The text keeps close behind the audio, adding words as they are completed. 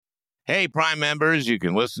Hey, Prime members, you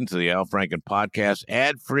can listen to the Al Franken podcast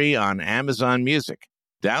ad-free on Amazon Music.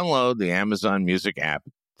 Download the Amazon Music app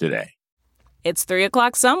today. It's 3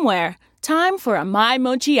 o'clock somewhere. Time for a My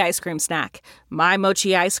Mochi ice cream snack. My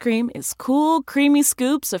Mochi ice cream is cool, creamy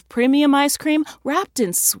scoops of premium ice cream wrapped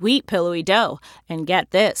in sweet, pillowy dough. And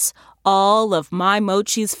get this, all of My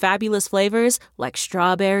Mochi's fabulous flavors, like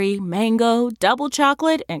strawberry, mango, double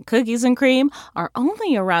chocolate, and cookies and cream, are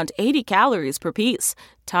only around 80 calories per piece.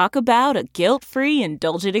 Talk about a guilt-free,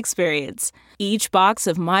 indulgent experience. Each box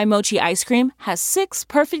of My Mochi ice cream has 6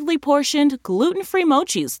 perfectly portioned, gluten-free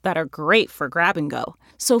mochis that are great for grab and go.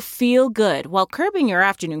 So feel good while curbing your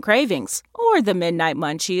afternoon cravings, or the midnight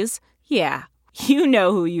munchies. Yeah, you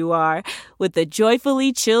know who you are, with the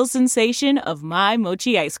joyfully chill sensation of My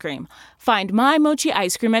Mochi ice cream. Find My Mochi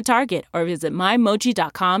ice cream at Target or visit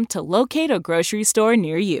mymochi.com to locate a grocery store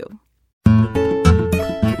near you.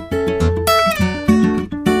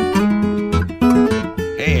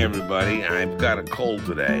 Hey, everybody. I've got a cold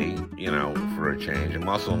today, for a change. I'm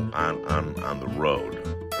also on the road,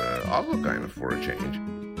 also kind of for a change.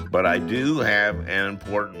 But I do have an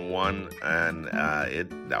important one, and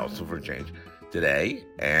it also for a change today,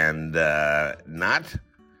 and not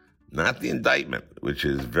the indictment, which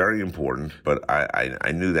is very important. But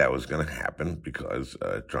I knew that was going to happen because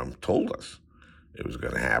Trump told us it was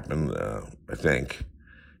going to happen. I think,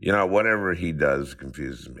 whatever he does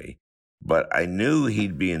confuses me. But I knew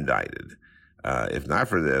he'd be indicted, if not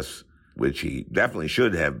for this, which he definitely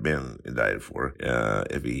should have been indicted for,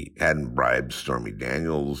 if he hadn't bribed Stormy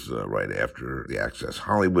Daniels right after the Access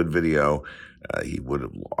Hollywood video, he would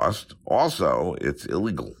have lost. Also, it's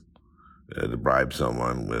illegal to bribe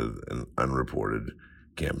someone with an unreported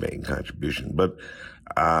campaign contribution. But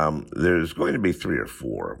there's going to be 3 or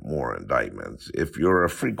 4 more indictments. If you're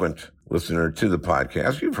a frequent listener to the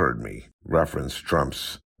podcast, you've heard me reference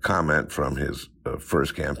Trump's comment from his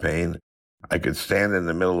first campaign. I could stand in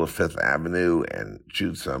the middle of Fifth Avenue and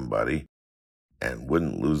shoot somebody and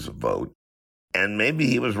wouldn't lose a vote. And maybe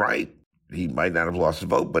he was right. He might not have lost a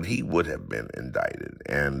vote, but he would have been indicted.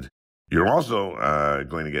 And you're also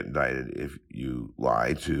going to get indicted if you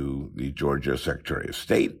lie to the Georgia Secretary of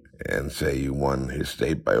State and say you won his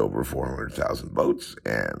state by over 400,000 votes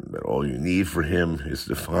and that all you need for him is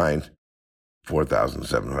to find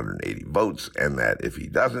 4,780 votes, and that if he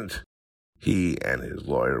doesn't, he and his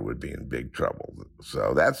lawyer would be in big trouble.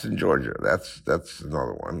 So that's in Georgia. That's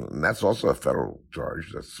another one. And that's also a federal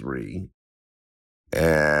charge. That's 3.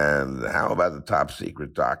 And how about the top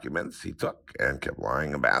secret documents he took and kept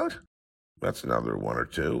lying about? That's another 1 or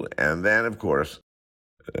 2. And then, of course,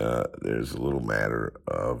 there's a little matter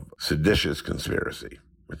of seditious conspiracy,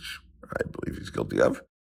 which I believe he's guilty of.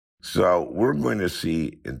 So we're going to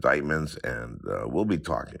see indictments, and we'll be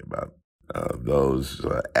talking about those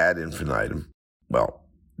ad infinitum. Well,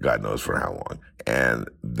 God knows for how long. And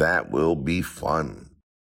that will be fun,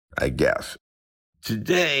 I guess.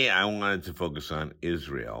 Today, I wanted to focus on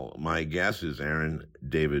Israel. My guest is Aaron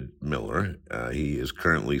David Miller. He is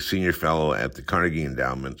currently senior fellow at the Carnegie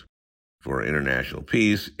Endowment for International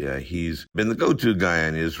Peace. He's been the go-to guy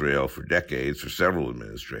on Israel for decades, for several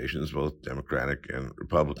administrations, both Democratic and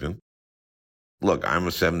Republican. Look, I'm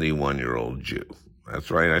a 71-year-old Jew.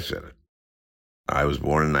 That's right, I said it. I was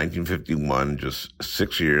born in 1951, just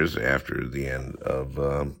 6 years after the end of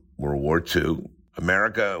World War II.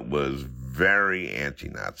 America was very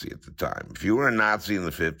anti-Nazi at the time. If you were a Nazi in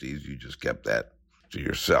the 50s, you just kept that to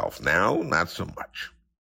yourself. Now, not so much.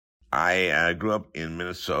 I grew up in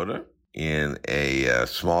Minnesota, in a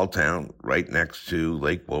small town right next to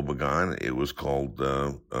Lake Wobegon. It was called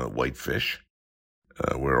Whitefish,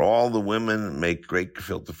 where all the women make great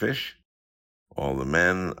gefilte fish, all the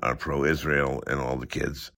men are pro-Israel, and all the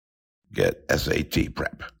kids get SAT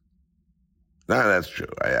prep. Now, that's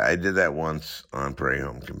true. I did that once on Prairie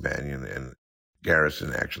Home Companion, and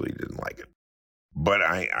Garrison actually didn't like it. But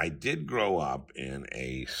I did grow up in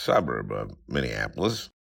a suburb of Minneapolis,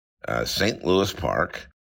 St. Louis Park.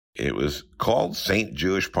 It was called St.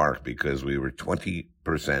 Jewish Park because we were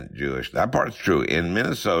 20% Jewish. That part's true. In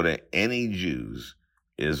Minnesota, any Jews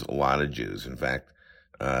is a lot of Jews. In fact,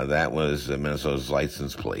 that was Minnesota's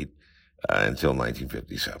license plate until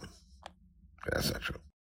 1957. That's not true.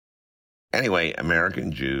 Anyway,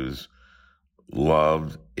 American Jews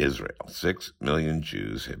loved Israel. 6 million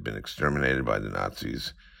Jews had been exterminated by the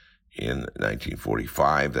Nazis in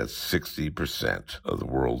 1945. That's 60% of the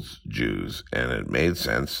world's Jews. And it made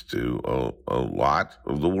sense to a lot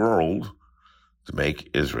of the world to make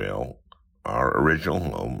Israel our original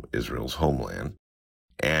home, Israel's homeland.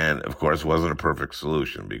 And, of course, it wasn't a perfect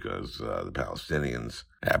solution because the Palestinians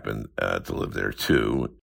happened to live there,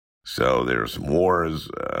 too. So there were some wars,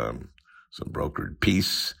 some brokered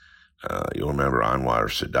peace. You'll remember Anwar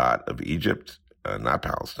Sadat of Egypt, not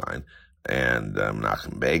Palestine, and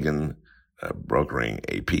Menachem Begin brokering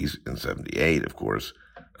a peace in 78. Of course,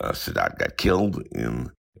 Sadat got killed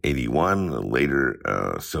in 81.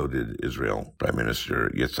 Later, so did Israel Prime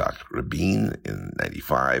Minister Yitzhak Rabin in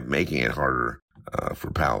 95, making it harder for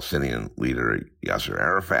Palestinian leader Yasser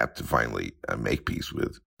Arafat to finally make peace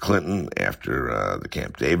with Clinton after the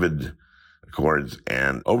Camp David Accords.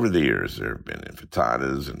 And over the years, there have been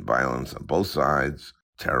intifadas and violence on both sides,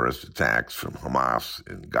 terrorist attacks from Hamas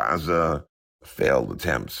in Gaza, failed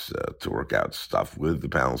attempts to work out stuff with the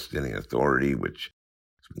Palestinian Authority, which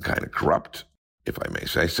has been kind of corrupt, if I may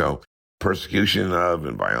say so. Persecution of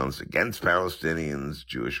and violence against Palestinians,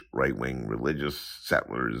 Jewish right-wing religious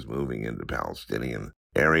settlers moving into Palestinian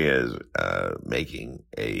areas, making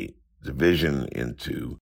a division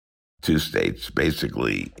into two states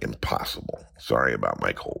basically impossible. Sorry about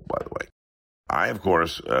Mike Holt, by the way. I, of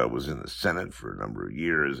course, was in the Senate for a number of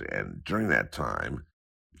years, and during that time,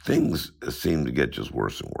 things seemed to get just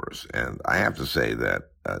worse and worse. And I have to say that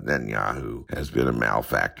Netanyahu has been a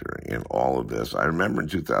malefactor in all of this. I remember in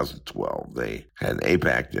 2012, they had an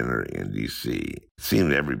AIPAC dinner in D.C. It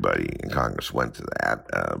seemed everybody in Congress went to that,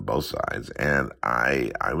 both sides. And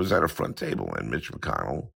I was at a front table, and Mitch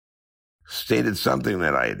McConnell stated something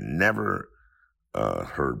that I had never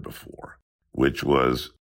heard before, which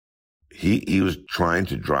was he was trying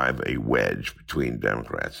to drive a wedge between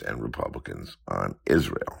Democrats and Republicans on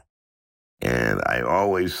Israel. And I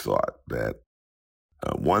always thought that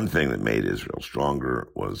one thing that made Israel stronger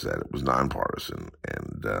was that it was nonpartisan.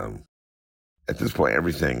 And at this point,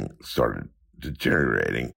 everything started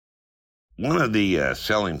deteriorating. One of the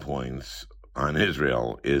selling points on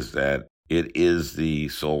Israel is that it is the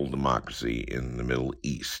sole democracy in the Middle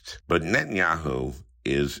East. But Netanyahu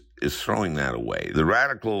is throwing that away. The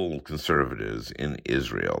radical conservatives in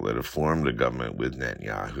Israel that have formed a government with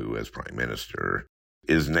Netanyahu as prime minister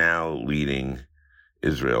is now leading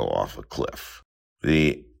Israel off a cliff.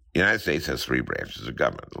 The United States has three branches of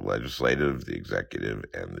government: the legislative, the executive,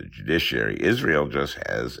 and the judiciary. Israel just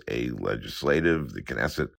has a legislative, the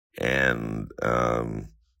Knesset, and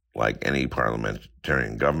like any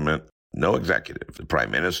parliamentarian government, no executive. The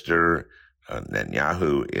prime minister,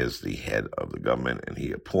 Netanyahu, is the head of the government, and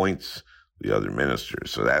he appoints the other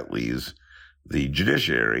ministers. So that leaves the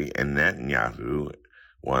judiciary, and Netanyahu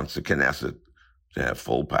wants the Knesset to have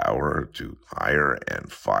full power to hire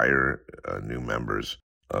and fire new members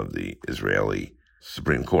of the Israeli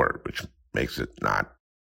Supreme Court, which makes it not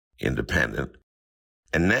independent.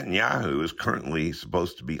 And Netanyahu is currently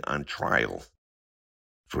supposed to be on trial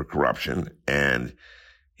for corruption, and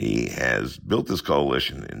he has built this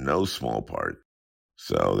coalition in no small part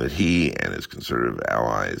so that he and his conservative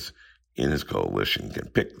allies in his coalition can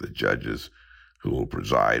pick the judges who will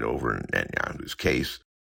preside over Netanyahu's case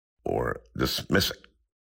or dismiss it.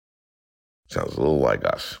 Sounds a little like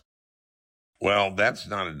us. Well, that's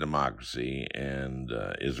not a democracy, and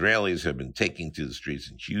Israelis have been taking to the streets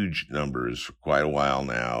in huge numbers for quite a while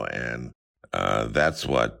now, and that's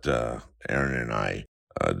what Aaron and I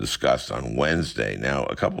discussed on Wednesday. Now,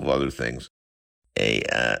 a couple of other things.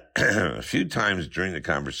 A few times during the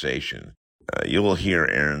conversation, you will hear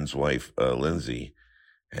Aaron's wife, Lindsay,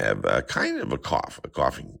 have kind of a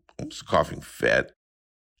coughing fit.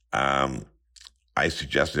 I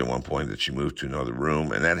suggested at one point that she move to another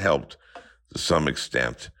room, and that helped to some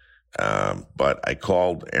extent. But I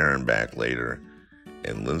called Aaron back later,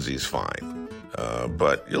 and Lindsay's fine.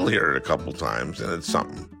 But you'll hear it a couple times, and it's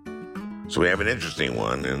something. So we have an interesting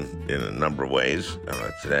one in a number of ways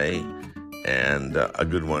today, and a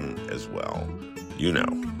good one as well,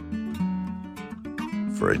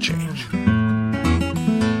 for a change.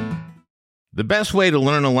 The best way to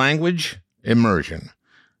learn a language? Immersion.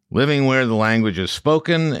 Living where the language is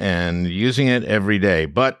spoken and using it every day.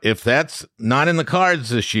 But if that's not in the cards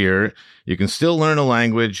this year, you can still learn a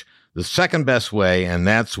language the second best way, and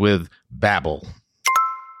that's with Babbel.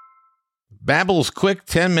 Babbel's quick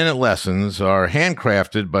 10-minute lessons are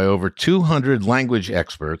handcrafted by over 200 language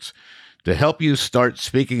experts to help you start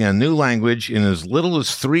speaking a new language in as little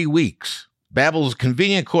as 3 weeks. Babbel's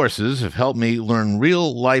convenient courses have helped me learn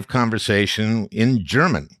real-life conversation in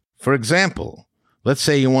German. For example, let's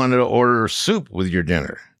say you wanted to order soup with your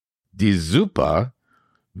dinner. Die Suppe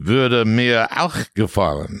würde mir auch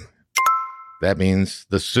gefallen. That means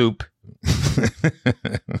the soup.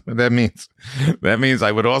 That means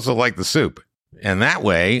I would also like the soup. And that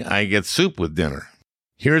way, I get soup with dinner.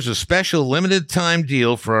 Here's a special limited time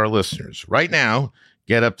deal for our listeners. Right now,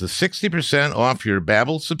 Get up to 60% off your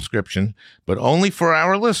Babbel subscription, but only for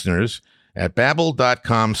our listeners at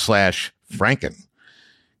babbel.com/Franken.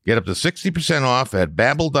 Get up to 60% off at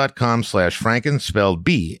babbel.com/Franken, spelled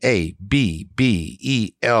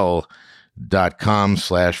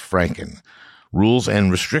BABBEL.com/Franken. Rules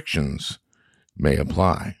and restrictions may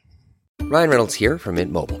apply. Ryan Reynolds here from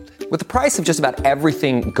Mint Mobile. With the price of just about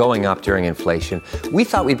everything going up during inflation, we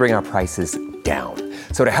thought we'd bring our prices down.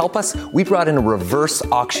 So to help us, we brought in a reverse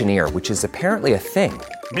auctioneer, which is apparently a thing.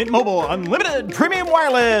 Mint Mobile Unlimited Premium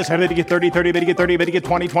Wireless. How to get 30, 30, bit to get 30, bit to get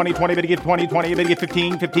 20, 20, 20, bit to get 20, 20, bit to get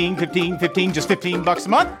 15, 15, 15, 15, just $15 a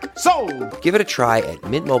month? Sold! Give it a try at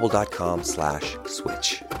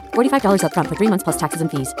mintmobile.com/switch. $45 up front for 3 months plus taxes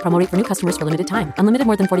and fees. Promo rate for new customers for limited time. Unlimited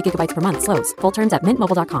more than 40 gigabytes per month. Slows full terms at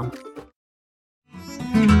mintmobile.com.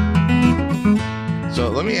 So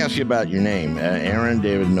let me ask you about your name, Aaron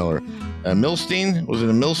David Miller. Milstein? Was it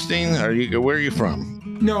a Milstein? Where are you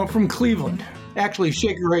from? No, from Cleveland. Actually,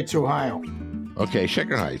 Shaker Heights, Ohio. Okay,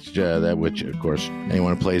 Shaker Heights. That which, of course,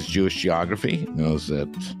 anyone who plays Jewish geography knows that.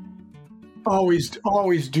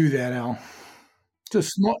 Always do that, Al.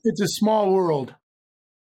 It's a small world.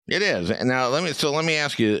 It is. Now let me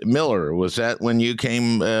ask you, Miller, was that when you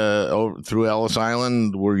came over through Ellis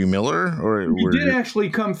Island? Were you Miller, or we did actually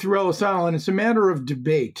come through Ellis Island? It's a matter of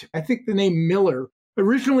debate. I think the name Miller,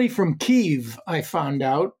 originally from Kiev, I found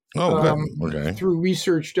out. Oh, good. Okay. Through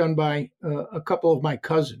research done by a couple of my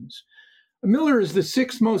cousins. Miller is the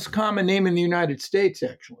sixth most common name in the United States,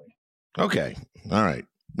 actually. Okay. All right.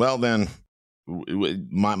 Well, then,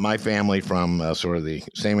 my family from sort of the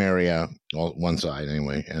same area, one side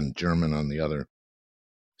anyway, and German on the other.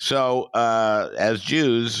 So, as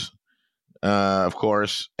Jews, of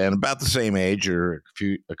course, and about the same age, or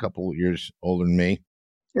a couple of years older than me,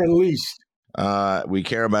 at least. We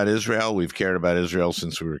care about Israel. We've cared about Israel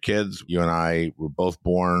since we were kids. You and I were both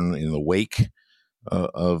born in the wake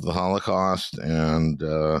of the Holocaust, and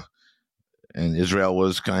Israel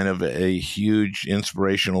was kind of a huge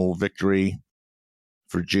inspirational victory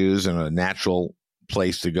for Jews and a natural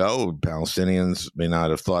place to go. Palestinians may not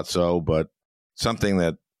have thought so, but something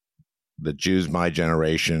that the Jews my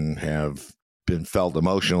generation have been felt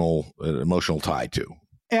emotional tie to.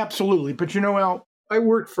 Absolutely. But Al, I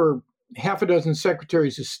worked for half a dozen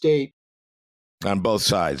secretaries of state. On both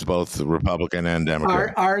sides, both Republican and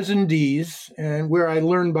Democrat. R's and D's. And where I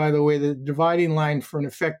learned, by the way, the dividing line for an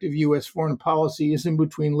effective U.S. foreign policy isn't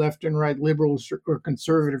between left and right, liberals or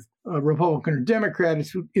conservative, Republican or Democrat.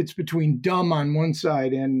 It's between dumb on one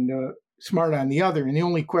side and smart on the other. And the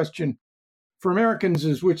only question for Americans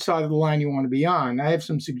is which side of the line you want to be on. I have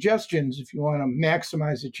some suggestions if you want to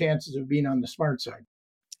maximize the chances of being on the smart side.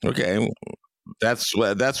 Okay. That's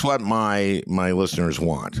what my listeners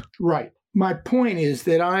want. Right. My point is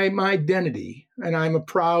that my identity, and I'm a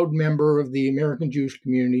proud member of the American Jewish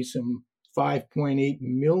community, some 5.8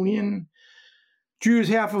 million Jews,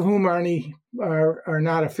 half of whom are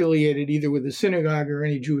not affiliated either with the synagogue or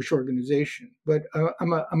any Jewish organization. But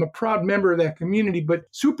I'm a proud member of that community, but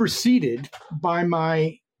superseded by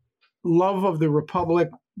my love of the Republic,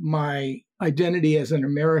 my identity as an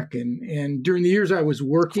American. And during the years I was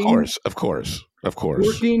working, of course,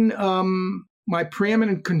 working, my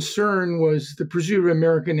preeminent concern was the pursuit of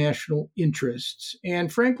American national interests.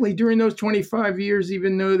 And frankly, during those 25 years,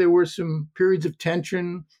 even though there were some periods of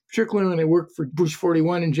tension, particularly when I worked for Bush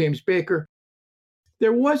 41 and James Baker,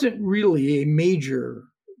 there wasn't really a major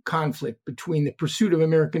conflict between the pursuit of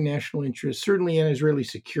American national interests, certainly in Israeli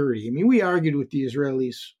security. I mean, we argued with the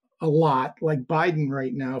Israelis a lot, like Biden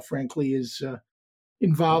right now, frankly, is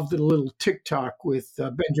involved in a little tick-tock with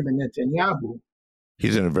Benjamin Netanyahu.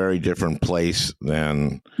 He's in a very different place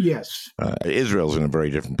than Israel's in a very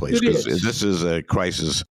different place, because this is a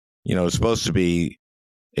crisis. It's supposed to be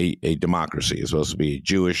a democracy. It's supposed to be a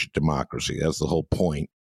Jewish democracy. That's the whole point.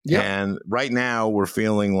 Yep. And right now we're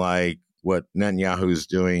feeling like what Netanyahu is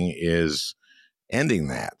doing is ending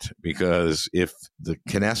that, because if the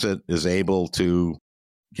Knesset is able to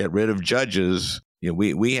get rid of judges,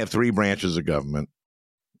 we have three branches of government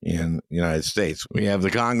in the United States. We have the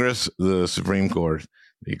Congress, the Supreme Court,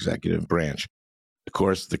 the executive branch. Of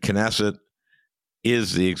course, the Knesset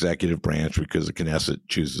is the executive branch because the Knesset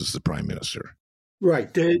chooses the prime minister.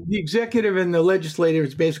 Right. The executive and the legislative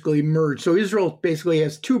is basically merged. So Israel basically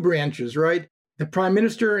has two branches, right? The prime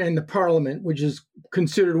minister and the parliament, which is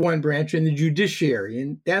considered one branch, and the judiciary.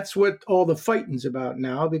 And that's what all the fighting's about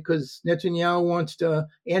now, because Netanyahu wants to,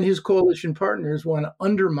 and his coalition partners want to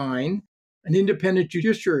undermine an independent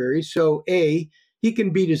judiciary. So he can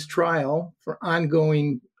beat his trial for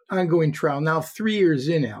ongoing trial. Now, 3 years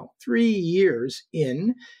in, 3 years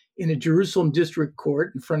in, in a Jerusalem district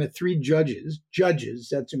court in front of 3 judges,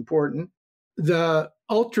 that's important. The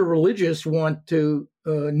ultra-religious want to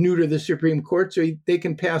neuter the Supreme Court so they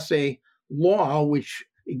can pass a law which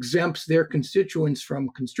exempts their constituents from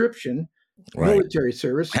conscription, military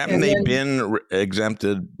service. Haven't they been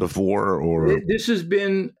exempted before? Or this has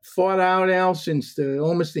been fought out, Al, since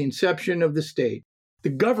almost the inception of the state. The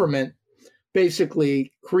government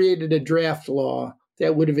basically created a draft law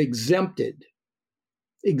that would have exempted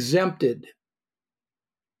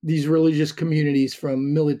these religious communities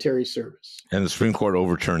from military service. And the Supreme Court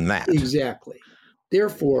overturned that. Exactly.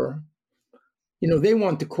 Therefore, they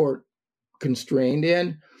want the court constrained.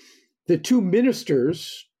 And the 2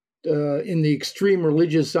 ministers in the extreme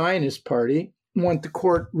religious Zionist party want the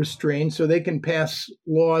court restrained so they can pass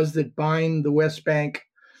laws that bind the West Bank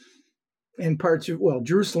and parts of,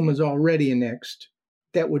 Jerusalem is already annexed,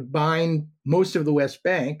 that would bind most of the West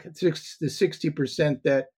Bank, the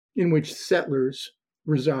 60% in which settlers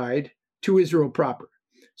reside, to Israel proper.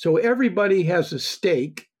 So everybody has a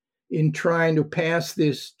stake in trying to pass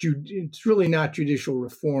this. It's really not judicial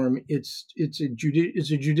reform. It's a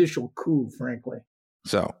judicial coup, frankly.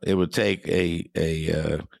 So it would take a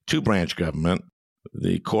 2-branch government,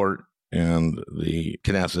 the court and the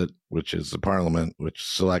Knesset, which is the parliament, which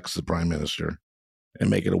selects the prime minister, and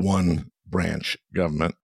make it a 1-branch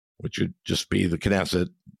government, which would just be the Knesset,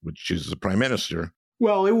 which chooses the prime minister.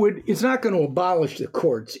 Well, it's not going to abolish the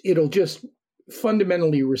courts. It'll just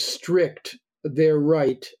fundamentally restrict their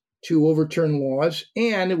right to overturn laws,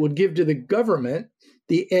 and it would give to the government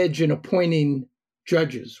the edge in appointing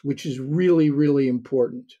judges, which is really, really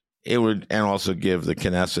important. It would, and also give the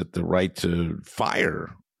Knesset the right to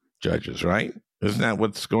fire judges, right? Isn't that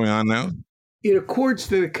what's going on now? It accords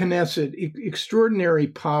to the Knesset extraordinary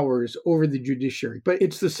powers over the judiciary, but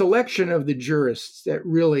it's the selection of the jurists that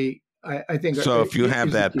really, I think. So if you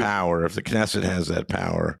have that power, if the Knesset has that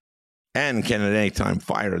power and can at any time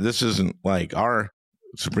fire, this isn't like our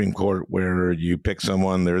Supreme Court where you pick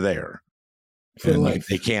someone, they're there. And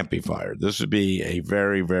they can't be fired. This would be a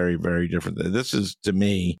very, very, very different. This is, to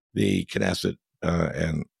me, the Knesset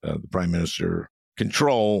and the prime minister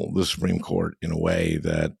control the Supreme Court in a way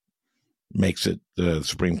that makes it the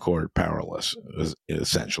Supreme Court powerless,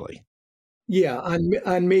 essentially. Yeah,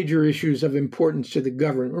 on major issues of importance to the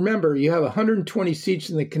government. Remember, you have 120 seats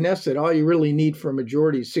in the Knesset. All you really need for a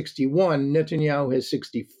majority is 61. Netanyahu has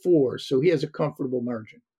 64, so he has a comfortable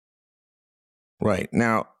margin. Right.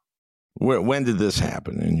 Now, when did this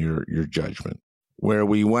happen in your judgment, where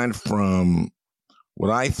we went from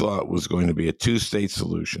what I thought was going to be a 2-state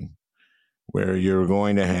solution, where you're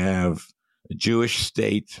going to have a Jewish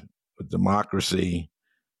state, a democracy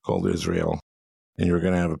called Israel, and you're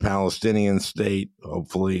going to have a Palestinian state,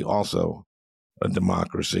 hopefully also a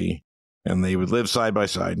democracy, and they would live side by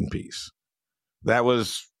side in peace. That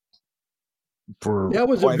was a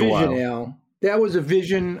vision, Al. That was a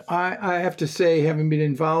vision. I have to say, having been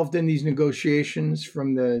involved in these negotiations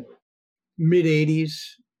from the mid-'80s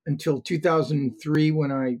until 2003,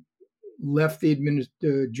 when I left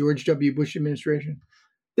the George W. Bush administration,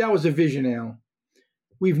 that was a vision, Al.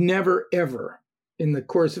 We've never, ever, in the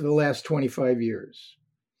course of the last 25 years,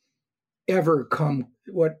 ever come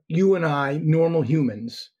what you and I, normal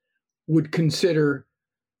humans, would consider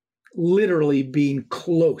literally being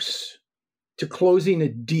close to closing a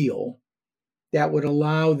deal that would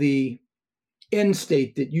allow the end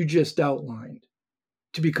state that you just outlined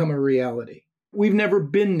to become a reality. We've never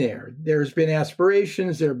been there. There's been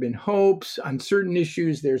aspirations, there have been hopes on certain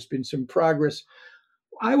issues, there's been some progress.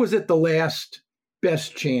 I was at the last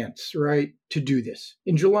best chance, right, to do this.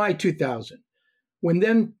 In July 2000, when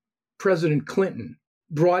then President Clinton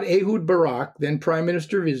brought Ehud Barak, then Prime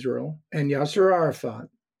Minister of Israel, and Yasser Arafat,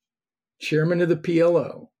 chairman of the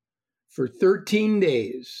PLO, for 13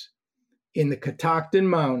 days in the Catoctin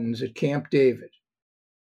Mountains at Camp David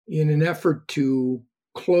in an effort to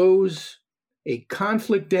close a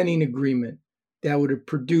conflict-ending agreement that would have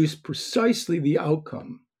produced precisely the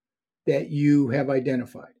outcome that you have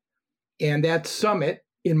identified. And that summit,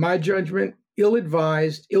 in my judgment,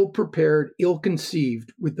 ill-advised, ill-prepared,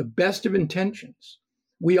 ill-conceived, with the best of intentions.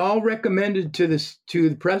 We all recommended to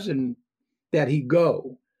the president that he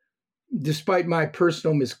go, despite my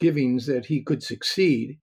personal misgivings that he could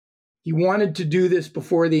succeed. He wanted to do this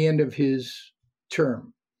before the end of his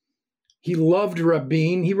term. He loved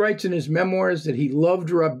Rabin. He writes in his memoirs that he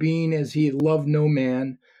loved Rabin as he had loved no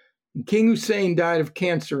man. And King Hussein died of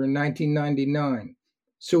cancer in 1999.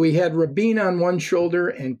 So he had Rabin on one shoulder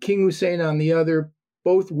and King Hussein on the other,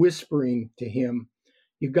 both whispering to him,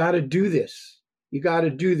 "You got to do this. You got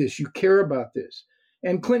to do this. You care about this."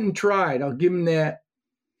 And Clinton tried. I'll give him that.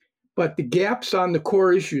 But the gaps on the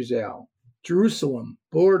core issues, Al, Jerusalem,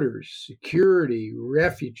 borders, security,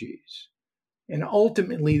 refugees, and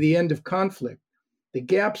ultimately the end of conflict, the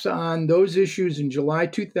gaps on those issues in July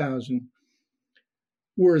 2000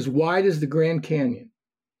 were as wide as the Grand Canyon.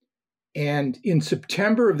 And in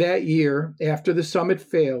September of that year, after the summit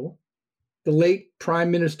failed, the late Prime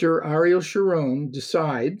Minister Ariel Sharon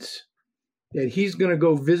decides that he's going to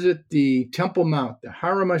go visit the Temple Mount, the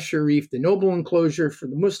Haram HaSharif, the noble enclosure for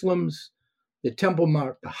the Muslims, the Temple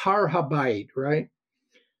Mount, the Har HaBayit, right,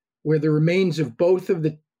 where the remains of both of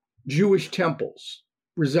the Jewish temples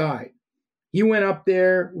reside. He went up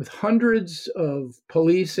there with hundreds of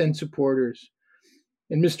police and supporters.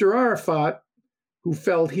 And Mr. Arafat, who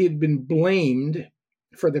felt he had been blamed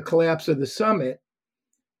for the collapse of the summit,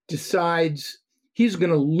 decides he's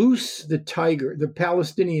going to loose the tiger, the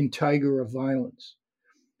Palestinian tiger of violence.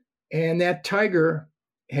 And that tiger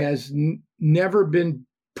has never been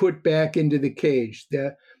put back into the cage.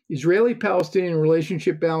 The Israeli-Palestinian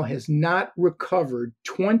relationship, Al, has not recovered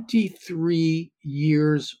 23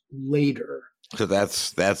 years later. So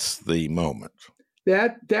that's the moment.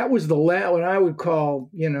 That was the what I would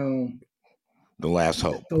call, The last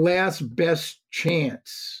hope. The last best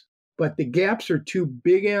chance. But the gaps are too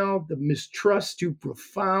big, Al. The mistrust too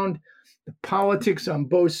profound. The politics on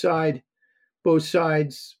both sides,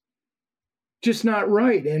 just not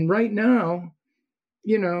right. And right now,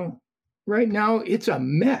 it's a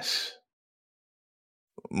mess.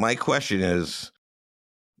 My question is,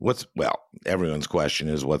 everyone's question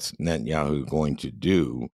is, what's Netanyahu going to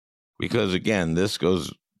do? Because again, this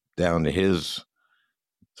goes down to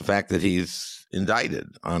the fact that he's indicted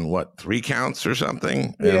on 3 counts or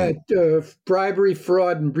something? Yeah, bribery,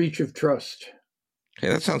 fraud, and breach of trust. Okay,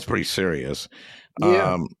 that sounds pretty serious.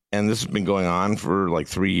 Yeah. And this has been going on for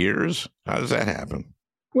 3 years? How does that happen?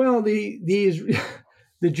 Well, the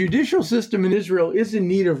judicial system in Israel is in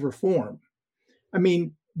need of reform. I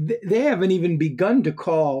mean, they haven't even begun to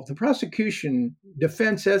call, the prosecution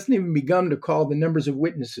defense hasn't even begun to call the numbers of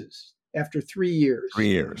witnesses after 3 years. 3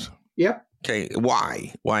 years. Yep. Okay,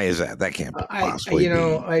 why? Why is that? That can't possibly be.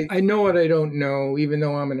 I know what I don't know, even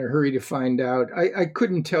though I'm in a hurry to find out. I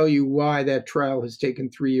couldn't tell you why that trial has taken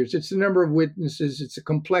 3 years. It's the number of witnesses. It's the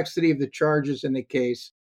complexity of the charges in the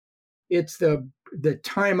case. It's the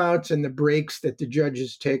timeouts and the breaks that the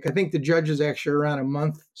judges take. I think the judges actually are on a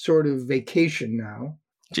month sort of vacation now.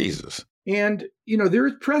 Jesus. And, there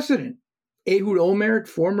is precedent. Ehud Olmert,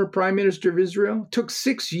 former prime minister of Israel, took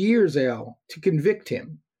 6 years, Al, to convict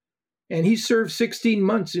him. And he served 16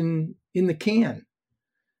 months in the can.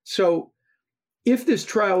 So if this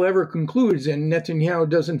trial ever concludes and Netanyahu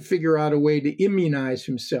doesn't figure out a way to immunize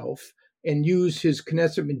himself and use his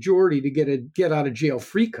Knesset majority to get a get out of jail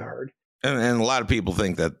free card. And a lot of people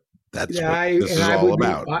think that's what this is all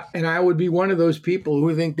about. And I would be one of those people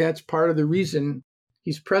who think that's part of the reason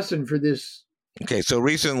he's pressing for this. Okay, so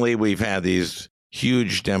recently we've had these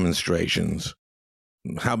huge demonstrations.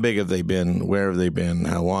 How big have they been? Where have they been?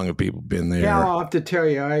 How long have people been there? Yeah, I'll have to tell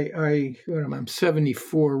you, I'm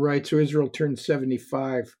 74, right? So Israel turned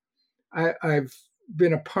 75. I've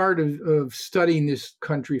been a part of studying this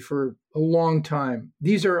country for a long time.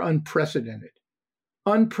 These are unprecedented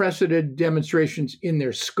demonstrations in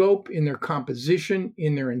their scope, in their composition,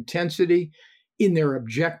 in their intensity, in their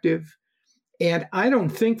objective. And I don't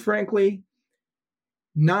think, frankly,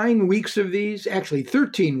 9 weeks of these, actually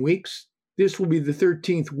 13 weeks, this will be the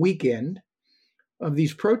 13th weekend of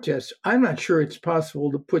these protests. I'm not sure it's possible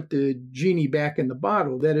to put the genie back in the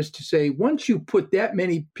bottle. That is to say, once you put that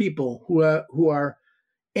many people who are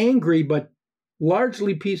angry but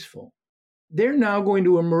largely peaceful, they're now going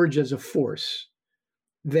to emerge as a force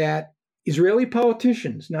that Israeli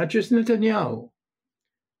politicians, not just Netanyahu,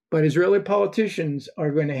 but Israeli politicians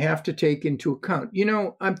are going to have to take into account.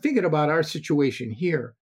 I'm thinking about our situation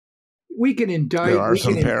here. We can indict. There are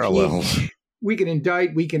some parallels. We can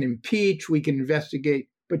indict, we can impeach, we can investigate.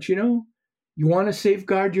 But you want to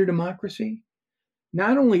safeguard your democracy?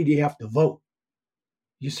 Not only do you have to vote,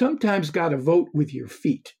 you sometimes got to vote with your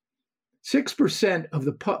feet. 6% of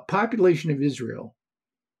the population of Israel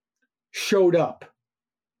showed up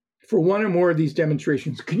for one or more of these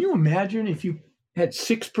demonstrations. Can you imagine if you had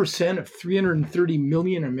 6% of 330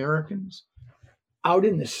 million Americans out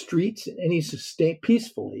in the streets in any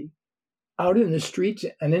peacefully, out in the streets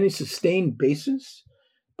on any sustained basis?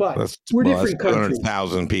 But we're different countries.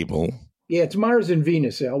 200,000 people. Yeah, it's Mars and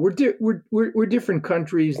Venus, Al. We're different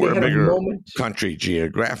countries. We're a bigger country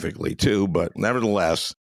geographically too, but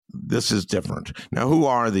nevertheless, this is different. Now, who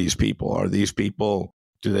are these people?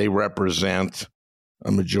 Do they represent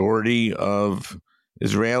a majority of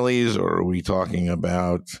Israelis, or are we talking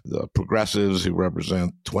about the progressives who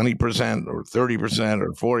represent 20% or 30%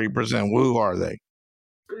 or 40%? Who are they?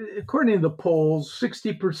 According to the polls,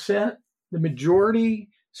 60%, the majority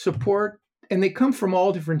support, and they come from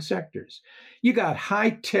all different sectors. You got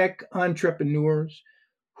high-tech entrepreneurs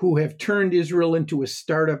who have turned Israel into a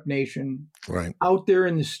startup nation, right, out there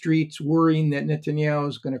in the streets worrying that Netanyahu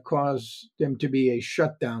is going to cause them to be a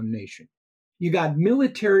shutdown nation. You got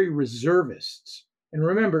military reservists. And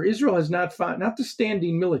remember, Israel has not the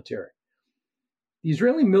standing military. The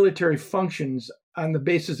Israeli military functions on the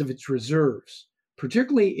basis of its reserves,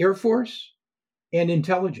 particularly Air Force and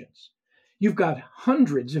intelligence. You've got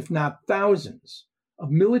hundreds, if not thousands,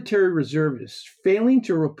 of military reservists failing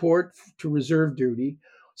to report to reserve duty,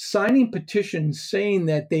 signing petitions saying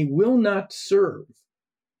that they will not serve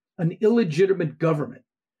an illegitimate government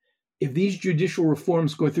if these judicial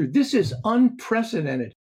reforms go through. This is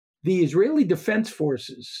unprecedented. The Israeli Defense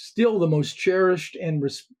Forces, still the most cherished and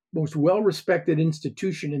most well-respected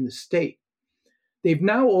institution in the state, they've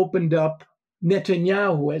now opened up,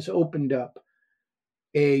 Netanyahu has opened up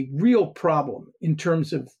a real problem in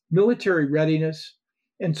terms of military readiness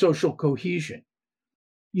and social cohesion.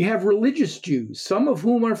 You have religious Jews, some of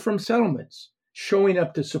whom are from settlements, showing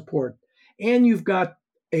up to support. And you've got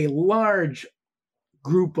a large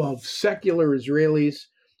group of secular Israelis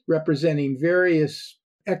representing various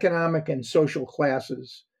economic and social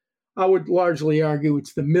classes. I would largely argue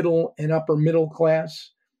it's the middle and upper middle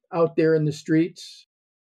class out there in the streets.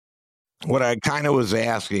 What I kind of was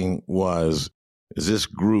asking was, is this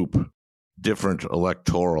group different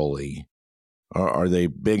electorally? Or are they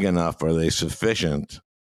big enough? Are they sufficient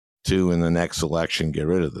to, in the next election, get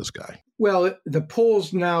rid of this guy? Well, the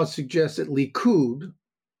polls now suggest that Likud,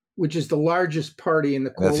 which is the largest party in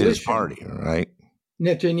the coalition. That's his party, right?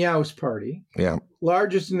 Netanyahu's party. Yeah.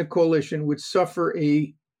 Largest in the coalition, would suffer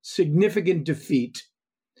a significant defeat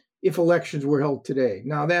if elections were held today.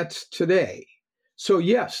 Now, that's today. So,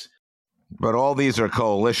 yes. But all these are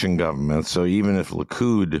coalition governments. So even if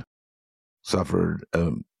Likud suffered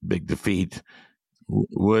a big defeat,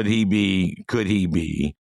 could he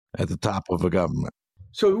be at the top of a government?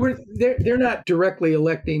 So they're not directly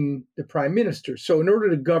electing the prime minister. So in order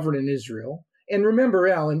to govern in Israel, and remember,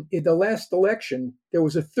 Alan, in the last election, there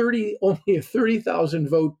was only a 30,000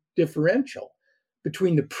 vote differential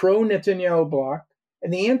between the pro-Netanyahu bloc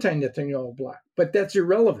and the anti-Netanyahu bloc. But that's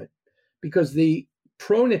irrelevant because the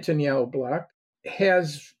pro-Netanyahu bloc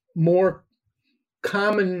has more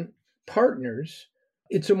common partners.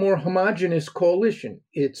 It's a more homogenous coalition.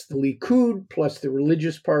 It's the Likud plus the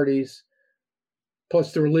religious parties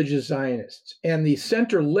plus the religious Zionists. And the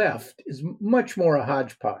center left is much more a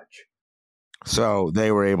hodgepodge. So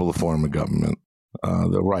they were able to form a government,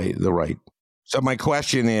 the right. So my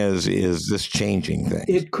question is this changing things?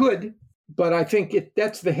 It could, but I think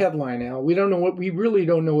that's the headline, Al. We really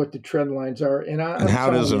don't know what the trend lines are. And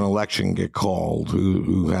how does an election get called?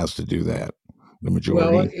 Who has to do that? The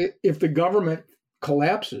majority? Well, if the government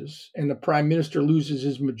collapses and the prime minister loses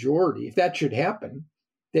his majority, if that should happen,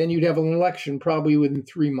 then you'd have an election probably within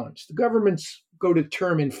 3 months. The governments go to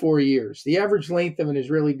term in 4 years. The average length of an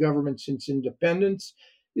Israeli government since independence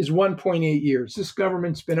is 1.8 years. This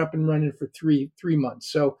government's been up and running for three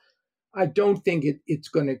months. So I don't think it's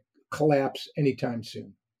going to collapse anytime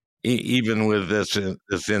soon. Even with this in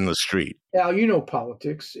the street. Al, you know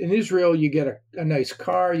politics. In Israel, you get a nice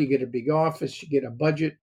car, you get a big office, you get a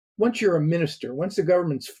budget. Once you're a minister, once the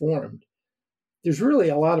government's formed, there's really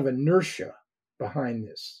a lot of inertia behind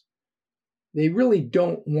this. They really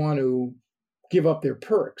don't want to give up their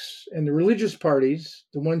perks. And the religious parties,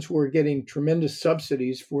 the ones who are getting tremendous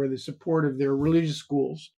subsidies for the support of their religious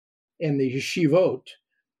schools and the yeshivot,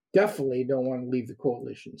 definitely don't want to leave the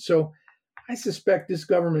coalition. So I suspect this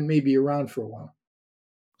government may be around for a while.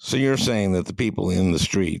 So you're saying that the people in the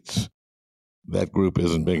streets, that group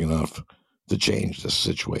isn't big enough to change this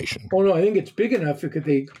situation? Oh, no, I think it's big enough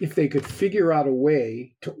if they could figure out a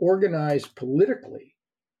way to organize politically.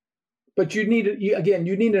 But you need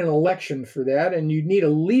an election for that, and you need a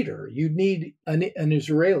leader. You need an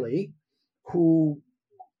Israeli who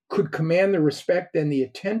could command the respect and the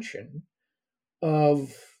attention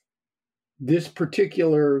of this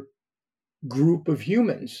particular group of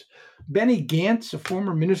humans. Benny Gantz, a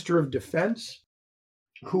former minister of defense,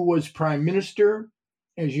 who was prime minister,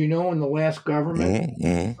 as you know, in the last government,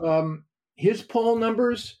 his poll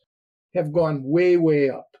numbers have gone way, way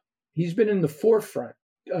up. He's been in the forefront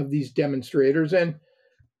of these demonstrators. And,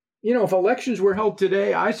 if elections were held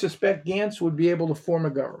today, I suspect Gantz would be able to form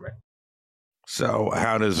a government. So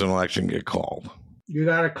how does an election get called? You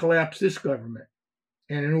got to collapse this government.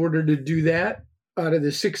 And in order to do that, out of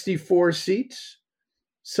the 64 seats,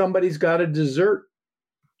 somebody's got to desert.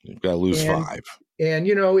 You've got to lose 5. And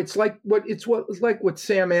it's like what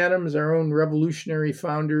Sam Adams, our own revolutionary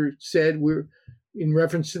founder, said. We're in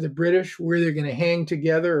reference to the British, where they're going to hang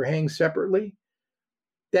together or hang separately.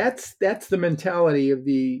 That's the mentality of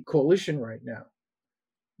the coalition right now.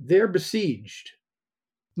 They're besieged.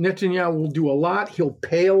 Netanyahu will do a lot. He'll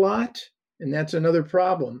pay a lot, and that's another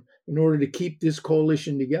problem in order to keep this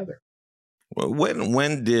coalition together. Well,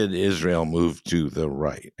 when did Israel move to the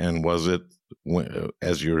right? And was it,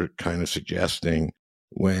 as you're kind of suggesting,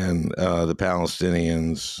 when the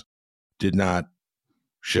Palestinians did not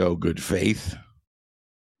show good faith?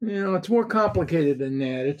 It's more complicated than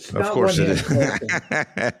that. It's not of course one it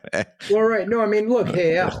is. Well, right. No, I mean, look,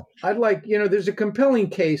 hey, Al, I'd like, there's a compelling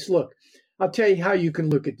case. Look, I'll tell you how you can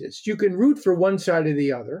look at this. You can root for one side or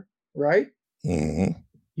the other, right? Mm-hmm.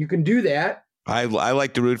 You can do that. I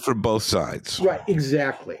like to root for both sides. Right,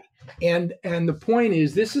 exactly. And the point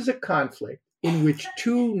is, this is a conflict in which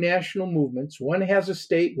two national movements, one has a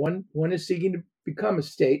state, one is seeking to become a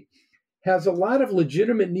state, has a lot of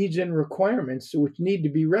legitimate needs and requirements which need to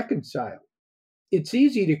be reconciled. It's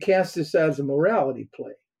easy to cast this as a morality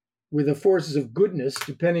play, with the forces of goodness,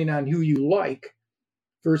 depending on who you like,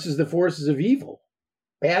 versus the forces of evil,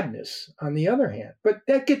 badness, on the other hand. But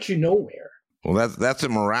that gets you nowhere. Well, that's a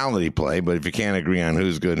morality play, but if you can't agree on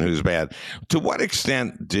who's good and who's bad, to what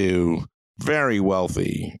extent do very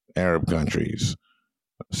wealthy Arab countries,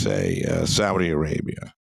 say Saudi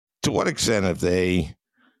Arabia, to what extent have they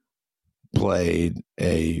played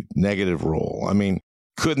a negative role? I mean,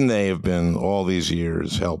 couldn't they have been all these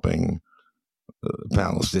years helping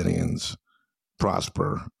Palestinians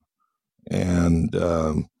prosper and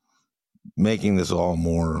making this all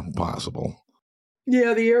more possible?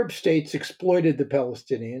 Yeah, the Arab states exploited the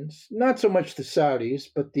Palestinians, not so much the Saudis,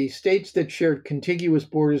 but the states that shared contiguous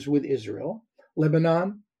borders with Israel,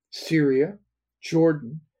 Lebanon, Syria,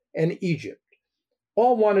 Jordan, and Egypt,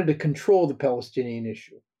 all wanted to control the Palestinian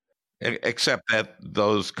issue. Except that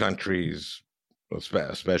those countries,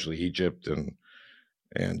 especially Egypt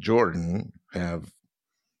and Jordan, have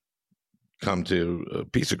come to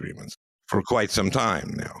peace agreements for quite some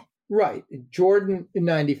time now. Right. Jordan in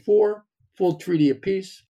 94, full treaty of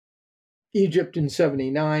peace. Egypt in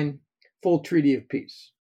 79, full treaty of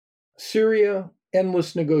peace. Syria,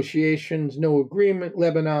 endless negotiations, no agreement.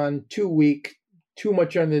 Lebanon, too weak, too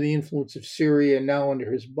much under the influence of Syria, now under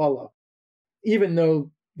Hezbollah. Even though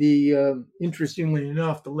interestingly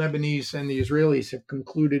enough, the Lebanese and the Israelis have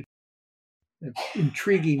concluded an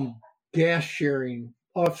intriguing gas sharing,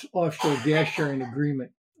 offshore gas sharing agreement.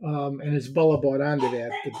 And Hezbollah bought onto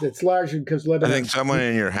that. But that's largely because Lebanon. I think someone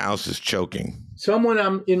in your house is choking.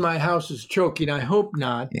 Someone in my house is choking. I hope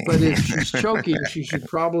not. But if she's choking, she should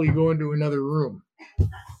probably go into another room.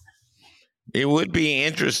 It would be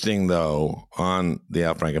interesting, though, on the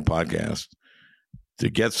Al Franken podcast to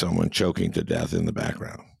get someone choking to death in the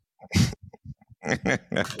background. I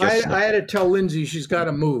had to tell Lindsay she's got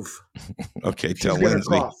to move. Okay, tell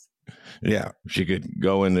Lindsay. Yeah, she could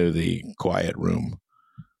go into the quiet room.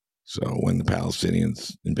 So when the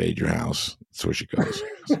Palestinians invade your house, that's where she goes.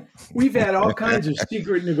 We've had all kinds of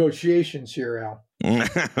secret negotiations here, Al.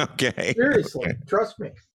 Okay. Seriously, okay. Trust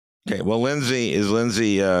me. Okay. Well, is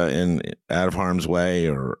Lindsay in out of harm's way,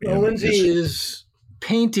 or? Lindsay is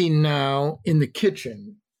painting now in the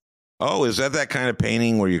kitchen. Oh, is that kind of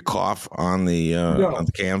painting where you cough on the on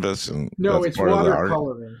the canvas? And no, it's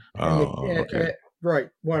watercoloring. Okay. Right,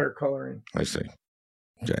 watercoloring. I see.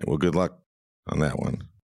 Okay. Well, good luck on that one.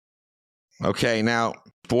 Okay, now,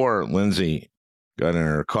 before Lindsay got in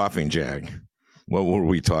her coughing jag, what were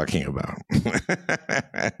we talking about?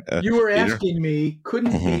 You were asking me,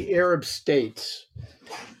 couldn't the Arab states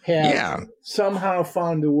have somehow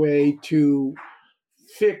found a way to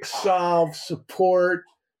fix, solve, support,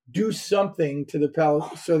 do something to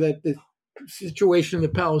so that the situation in the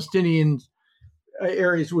Palestinian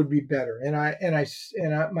areas would be better? And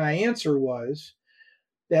my answer was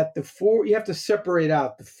that you have to separate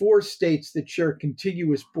out the 4 states that share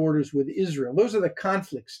contiguous borders with Israel. Those are the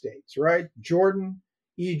conflict states, right? Jordan,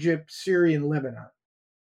 Egypt, Syria, and Lebanon.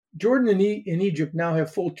 Jordan and Egypt now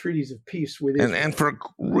have full treaties of peace with Israel. And for a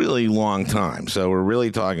really long time. So we're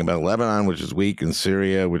really talking about Lebanon, which is weak, and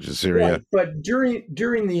Syria, which is Syria. Right. But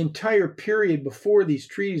during the entire period before these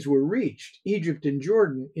treaties were reached, Egypt and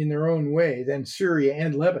Jordan, in their own way, then Syria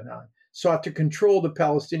and Lebanon, sought to control the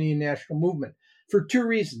Palestinian national movement for 2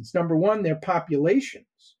 reasons. Number one, their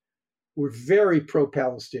populations were very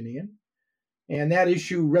pro-Palestinian, and that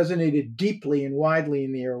issue resonated deeply and widely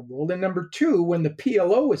in the Arab world. And number 2, when the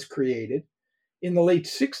PLO was created in the late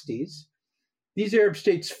 60s, these Arab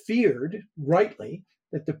states feared, rightly,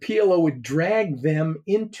 that the PLO would drag them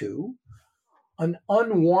into an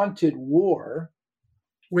unwanted war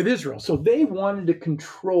with Israel. So they wanted to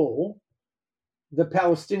control the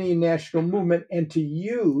Palestinian national movement and to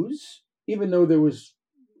use, even though there was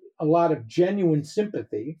a lot of genuine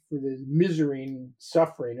sympathy for the misery and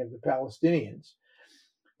suffering of the Palestinians,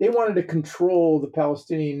 they wanted to control the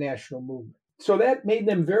Palestinian national movement. So that made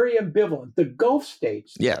them very ambivalent. The Gulf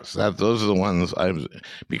states. Yes, those are the ones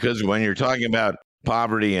because when you're talking about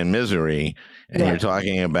poverty and misery, and you're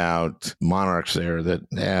talking about monarchs there that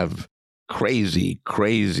have crazy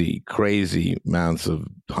amounts of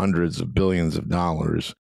hundreds of billions of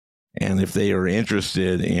dollars. And if they are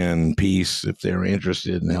interested in peace, if they're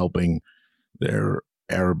interested in helping their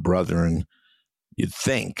Arab brethren, you'd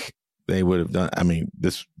think they would have done. I mean,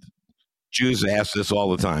 Jews ask this all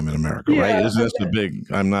the time in America, right? Isn't this the big?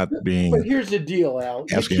 I'm not being. But here's the deal, Al.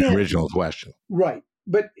 Asking an original question, right?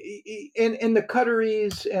 But and the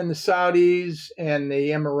Qataris and the Saudis and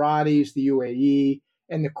the Emiratis, the UAE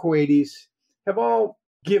and the Kuwaitis have all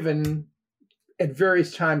given at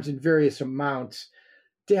various times in various amounts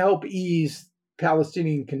to help ease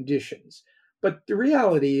Palestinian conditions. But the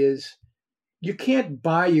reality is, you can't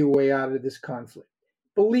buy your way out of this conflict.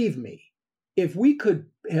 Believe me, if we could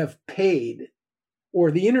have paid,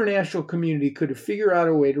 or the international community could have figured out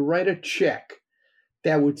a way to write a check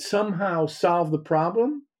that would somehow solve the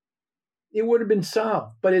problem, it would have been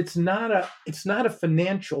solved. But it's not a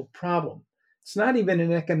financial problem. It's not even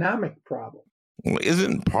an economic problem. Well,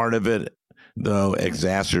 isn't part of it, though,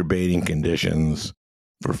 exacerbating conditions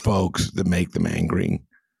for folks that make them angry?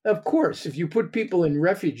 Of course, if you put people in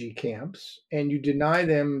refugee camps and you deny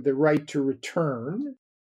them the right to return,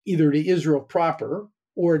 either to Israel proper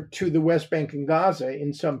or to the West Bank and Gaza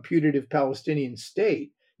in some putative Palestinian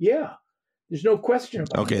state, there's no question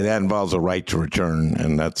about that. That involves a right to return,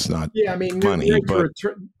 and that's not funny.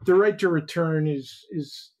 The right to return is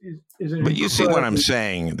an. But you see what I'm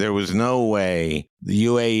saying? There was no way the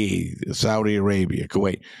UAE, Saudi Arabia,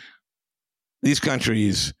 Kuwait, these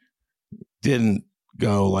countries didn't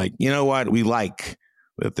go like, you know what, we like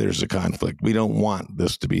that there's a conflict. We don't want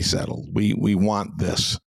this to be settled. We want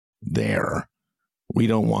this there. We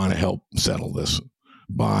don't want to help settle this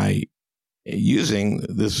by using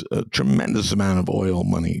this tremendous amount of oil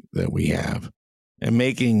money that we have and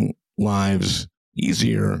making lives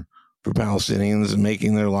easier for Palestinians and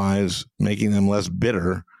making them less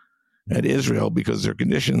bitter at Israel because their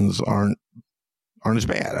conditions aren't as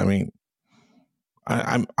bad. I mean,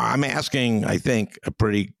 I'm asking, I think, a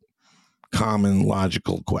pretty common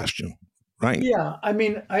logical question, right? Yeah, I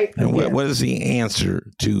mean, what is the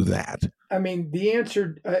answer to that? I mean, the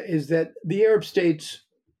answer is that the Arab states,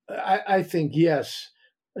 I think, yes,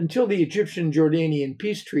 until the Egyptian-Jordanian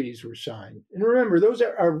peace treaties were signed. And remember, those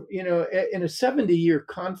are in a 70-year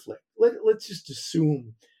conflict. Let's just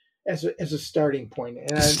assume as a starting point.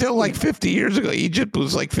 And it's still like 50 years ago. Egypt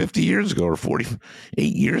was like 50 years ago or 48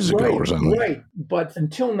 years ago or something. Right. But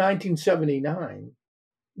until 1979,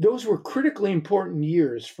 those were critically important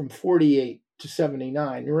years from 48 to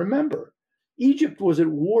 79. And remember, Egypt was at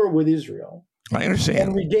war with Israel. I understand.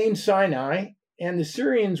 And regained Sinai. And the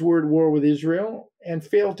Syrians were at war with Israel and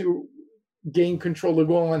failed to gain control of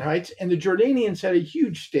Golan Heights. And the Jordanians had a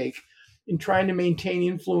huge stake in trying to maintain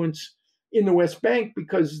influence in the West Bank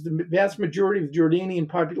because the vast majority of the Jordanian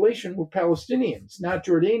population were Palestinians, not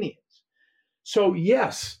Jordanians. So,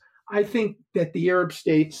 yes, I think that the Arab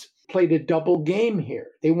states played a double game here.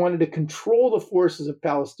 They wanted to control the forces of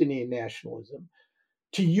Palestinian nationalism,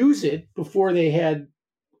 to use it before they had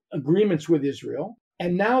agreements with Israel.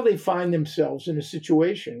 And now they find themselves in a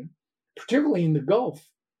situation, particularly in the Gulf,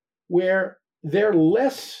 where they're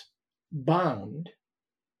less bound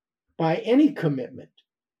by any commitment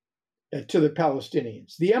to the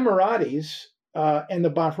Palestinians. The Emiratis and the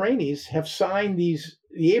Bahrainis have signed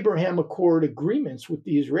the Abraham Accord agreements with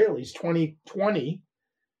the Israelis 2020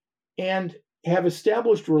 and have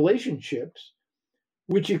established relationships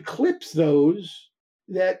which eclipse those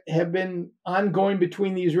that have been ongoing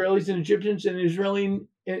between the Israelis and Egyptians and Israelis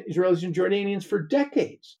and Jordanians for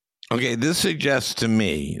decades. Okay, this suggests to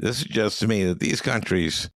me that these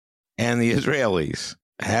countries and the Israelis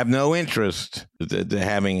have no interest in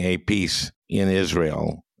having a peace in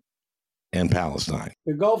Israel and Palestine.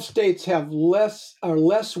 The Gulf states are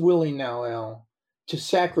less willing now, Al, to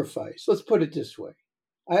sacrifice. Let's put it this way.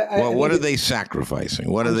 What are they sacrificing?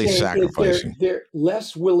 What are they sacrificing? They're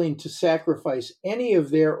less willing to sacrifice any of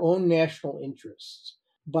their own national interests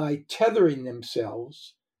by tethering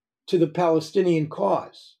themselves to the Palestinian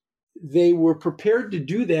cause. they were prepared to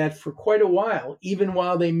do that for quite a while, even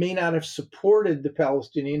while they may not have supported the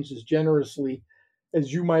Palestinians as generously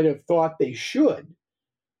as you might have thought they should.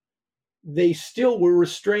 They still were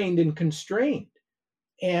restrained and constrained.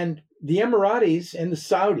 And the Emiratis and the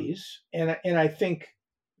Saudis, and I think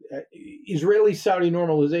Israeli-Saudi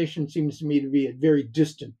normalization seems to me to be a very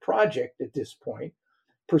distant project at this point,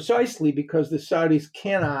 precisely because the Saudis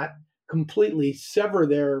cannot completely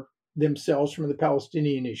sever themselves from the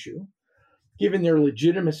Palestinian issue, given their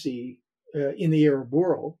legitimacy in the Arab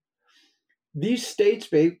world. These states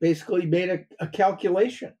basically made a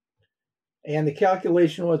calculation. And the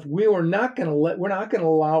calculation was, we're not going to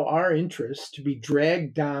allow our interests to be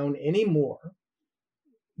dragged down anymore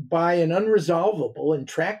by an unresolvable,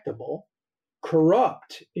 intractable,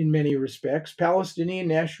 corrupt, in many respects, Palestinian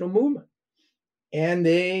national movement. And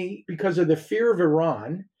they, because of the fear of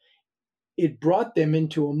Iran, it brought them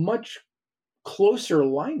into a much closer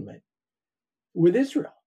alignment with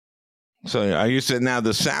Israel. So you said now the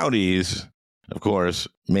Saudis, of course,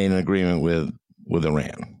 made an agreement with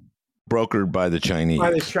Iran, brokered by the Chinese.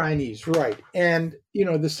 By the Chinese, right. And,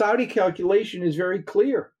 the Saudi calculation is very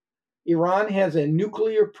clear. Iran has a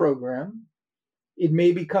nuclear program. It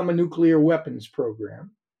may become a nuclear weapons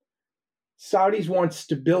program. Saudis want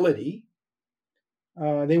stability.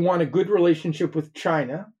 They want a good relationship with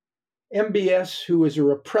China. MBS, who is a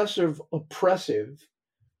oppressive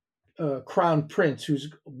crown prince,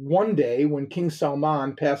 who's one day, when King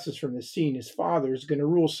Salman passes from the scene, his father is going to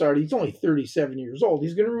rule Saudi. He's only 37 years old.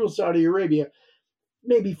 He's going to rule Saudi Arabia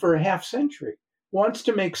maybe for a half century. Wants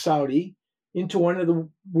to make Saudi into one of the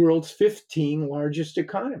world's 15 largest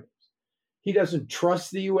economies. He doesn't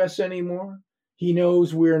trust the U.S. anymore. He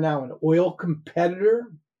knows we're now an oil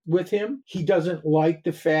competitor with him. He doesn't like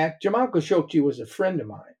the fact, Jamal Khashoggi was a friend of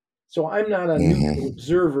mine, so I'm not a neutral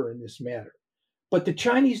observer in this matter. But the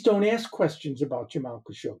Chinese don't ask questions about Jamal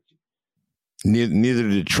Khashoggi. Neither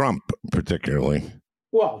did Trump, particularly.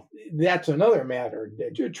 Well, that's another matter.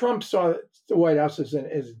 Trump saw the White House as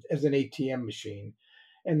an ATM machine,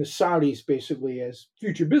 and the Saudis basically as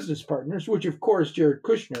future business partners, which of course Jared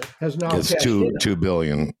Kushner has now. It's $2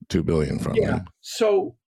 billion from them.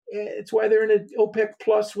 So it's why they're in an OPEC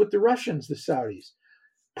plus with the Russians, the Saudis.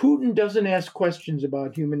 Putin doesn't ask questions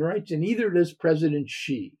about human rights, and neither does President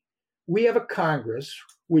Xi. We have a Congress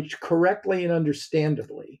which correctly and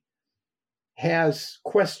understandably has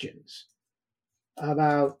questions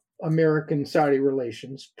about American-Saudi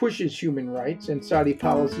relations, pushes human rights and Saudi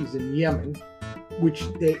policies in Yemen, which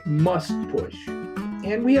they must push.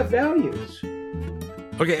 And we have values.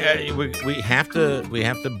 Okay, we have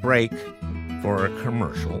to break for a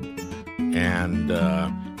commercial, and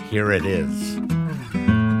here it is.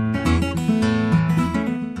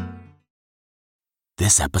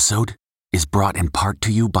 This episode is brought in part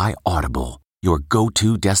to you by Audible, your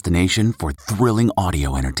go-to destination for thrilling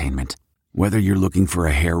audio entertainment. Whether you're looking for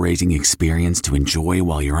a hair-raising experience to enjoy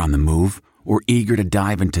while you're on the move, or eager to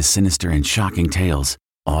dive into sinister and shocking tales,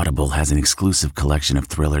 Audible has an exclusive collection of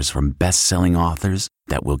thrillers from best-selling authors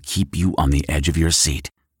that will keep you on the edge of your seat.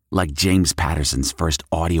 Like James Patterson's first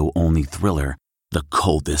audio-only thriller, The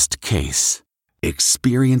Coldest Case.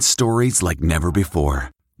 Experience stories like never before,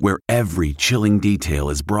 where every chilling detail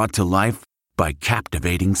is brought to life by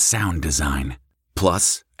captivating sound design.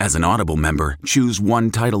 Plus, as an Audible member, choose one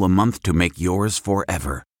title a month to make yours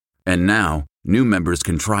forever. And now, new members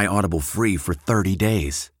can try Audible free for 30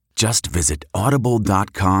 days. Just visit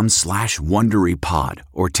audible.com/WonderyPod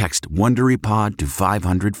or text WonderyPod to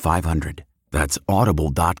 500-500. That's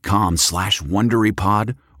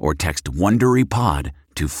audible.com/WonderyPod or text WonderyPod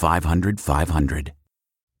to 500-500.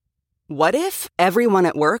 What if everyone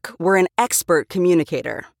at work were an expert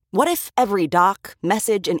communicator? What if every doc,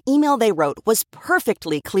 message, and email they wrote was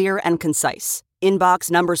perfectly clear and concise?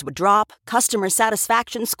 Inbox numbers would drop, customer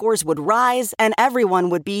satisfaction scores would rise, and everyone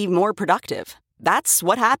would be more productive. That's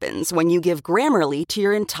what happens when you give Grammarly to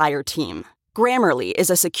your entire team. Grammarly is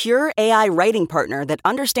a secure AI writing partner that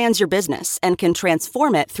understands your business and can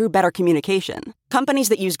transform it through better communication. Companies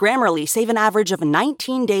that use Grammarly save an average of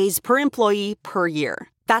 19 days per employee per year.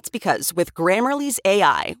 That's because with Grammarly's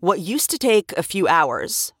AI, what used to take a few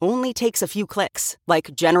hours only takes a few clicks,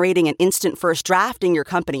 like generating an instant first draft in your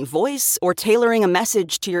company voice or tailoring a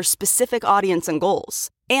message to your specific audience and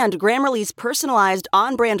goals. And Grammarly's personalized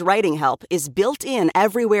on-brand writing help is built in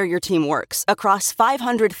everywhere your team works, across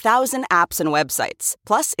 500,000 apps and websites.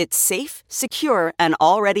 Plus, it's safe, secure, and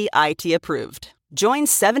already IT approved. Join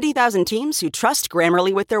 70,000 teams who trust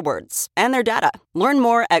Grammarly with their words and their data. Learn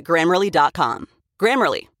more at Grammarly.com.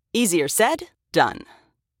 Grammarly. Easier said, done.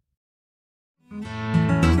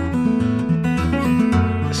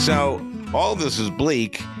 So all this is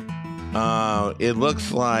bleak. It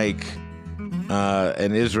looks like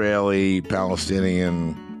an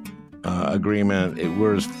Israeli-Palestinian agreement.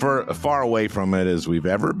 We're as far away from it as we've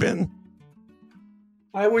ever been.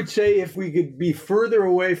 I would say if we could be farther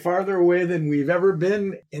away than we've ever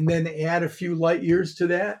been, and then add a few light years to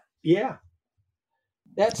that, yeah.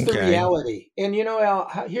 That's the reality. And, Al,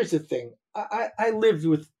 here's the thing. I lived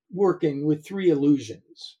working with three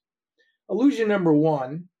illusions. Illusion number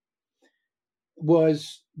one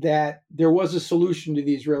was that there was a solution to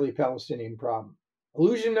the Israeli-Palestinian problem.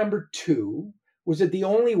 Illusion number two was that the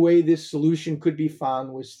only way this solution could be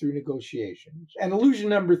found was through negotiations. And illusion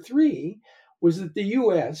number three was that the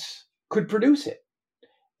U.S. could produce it.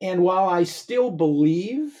 And while I still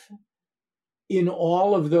believe in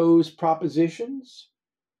all of those propositions,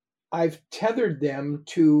 I've tethered them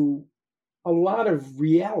to a lot of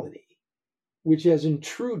reality, which has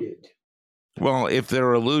intruded. Well, if there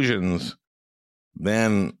are illusions,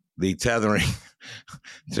 then the tethering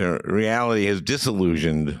to reality has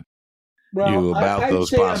disillusioned you about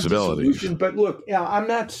those possibilities. But look, I'm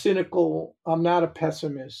not cynical. I'm not a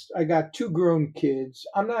pessimist. I got two grown kids.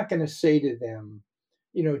 I'm not going to say to them,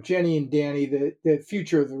 Jenny and Danny, the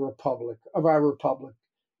future of our republic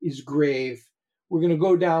is grave. We're going to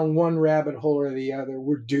go down one rabbit hole or the other.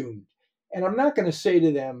 We're doomed. And I'm not going to say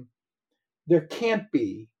to them, there can't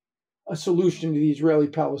be a solution to the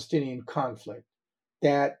Israeli-Palestinian conflict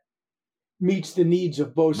that meets the needs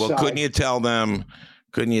of both sides. Couldn't you tell them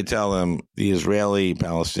the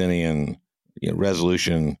Israeli-Palestinian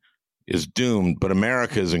resolution is doomed, but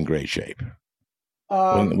America is in great shape?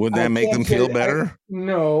 Would that make them feel better?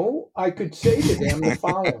 No, I could say to them the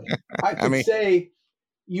following. I could say,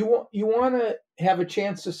 you want to have a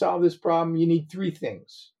chance to solve this problem, you need three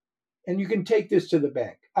things. And you can take this to the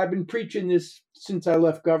bank. I've been preaching this since I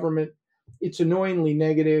left government. It's annoyingly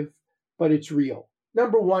negative, but it's real.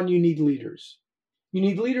 Number one, you need leaders. You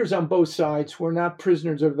need leaders on both sides who are not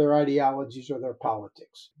prisoners of their ideologies or their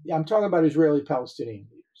politics. I'm talking about Israeli-Palestinian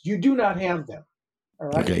leaders. You do not have them. All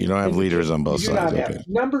right? Okay, you don't have leaders on both sides. Okay.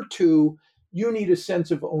 Number two, you need a sense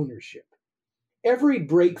of ownership. Every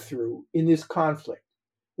breakthrough in this conflict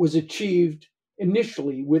was achieved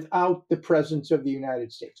initially without the presence of the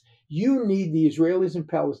United States. You need the Israelis and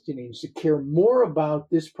Palestinians to care more about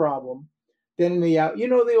this problem than the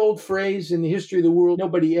old phrase in the history of the world,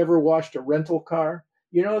 nobody ever washed a rental car.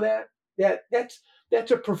 You know that?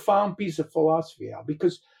 That's a profound piece of philosophy, Al,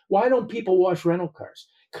 because why don't people wash rental cars?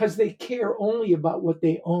 Because they care only about what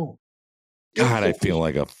they own. God, I feel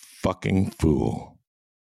like a fucking fool.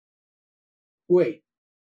 Wait.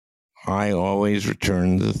 I always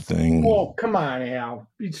return the thing. Oh, come on, Al.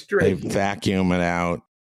 Be straight. They vacuum it out.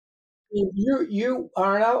 You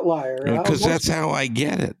are an outlier. Because that's how I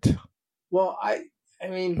get it. Well, I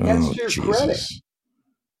mean, that's your credit.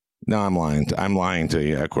 No, I'm lying. I'm lying to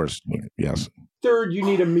you. Of course, yes. Third, you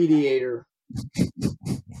need a mediator.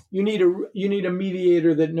 You need a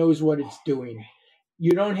mediator that knows what it's doing.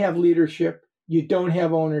 You don't have leadership. You don't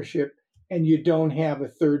have ownership, and you don't have a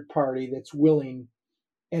third party that's willing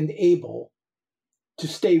and able to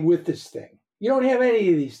stay with this thing. You don't have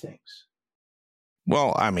any of these things.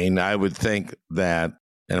 Well, I mean, I would think that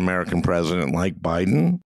an American president like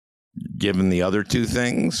Biden, given the other two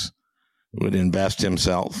things, would invest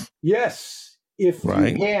himself. Yes, if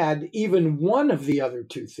you had even one of the other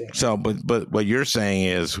two things. So, but what you're saying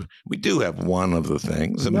is we do have one of the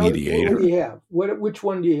things, a mediator. What do you have? Which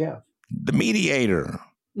one do you have? The mediator.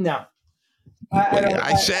 No.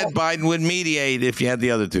 I said Biden would mediate if you had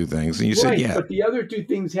the other two things, and you said yeah. But the other two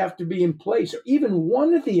things have to be in place, or even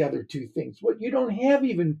one of the other two things. You don't have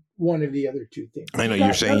even one of the other two things. I know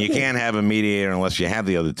you're saying you can't have a mediator unless you have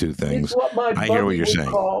the other two things. I hear what you're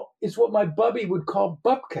saying. It's what my bubby would call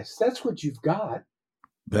bupkis. That's what you've got.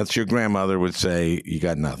 That's your grandmother would say you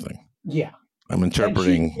got nothing. Yeah. I'm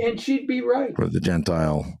interpreting. And she'd be right. For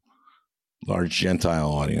the large Gentile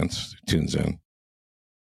audience who tunes in.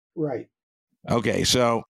 Right. Okay,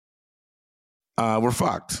 so we're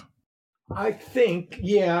fucked. I think,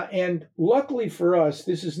 yeah, and luckily for us,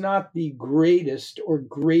 this is not the greatest or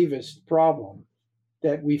gravest problem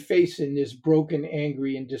that we face in this broken,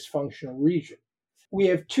 angry, and dysfunctional region. We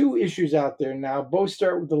have two issues out there now, both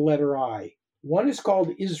start with the letter I. One is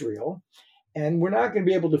called Israel, and we're not going to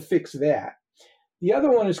be able to fix that. The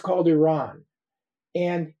other one is called Iran.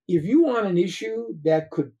 And if you want an issue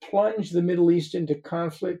that could plunge the Middle East into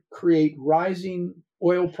conflict, create rising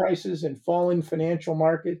oil prices and falling financial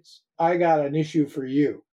markets, I got an issue for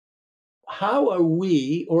you. How are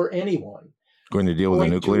we, or anyone, going to deal with the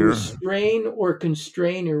nuclear? To restrain or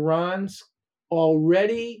constrain Iran's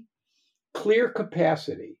already clear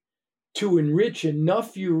capacity to enrich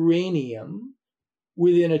enough uranium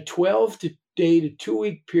within a 12-day to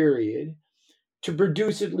 2-week period to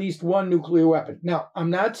produce at least one nuclear weapon. Now, I'm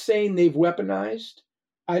not saying they've weaponized.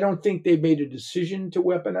 I don't think they've made a decision to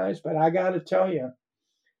weaponize, but I got to tell you,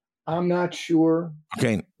 I'm not sure.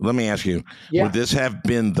 Okay, let me ask you, would this have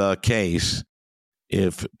been the case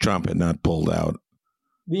if Trump had not pulled out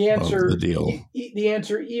the answer, of the deal? The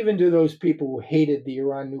answer, even to those people who hated the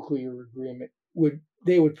Iran nuclear agreement, would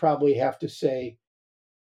probably have to say,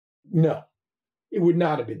 no, it would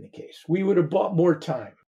not have been the case. We would have bought more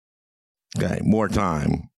time. Okay, more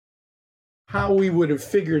time. How we would have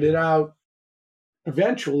figured it out,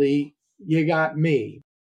 eventually, you got me.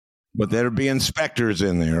 But there'd be inspectors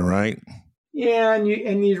in there, right? Yeah, and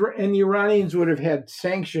the Iranians would have had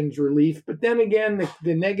sanctions relief. But then again,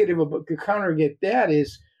 the negative about the counter get that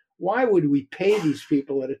is, why would we pay these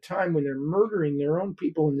people at a time when they're murdering their own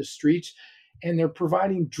people in the streets and they're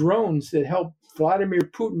providing drones that help Vladimir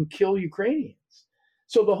Putin kill Ukrainians?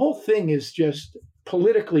 So the whole thing is just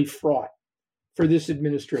politically fraught for this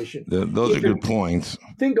administration. Those are good points.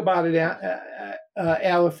 Think about it,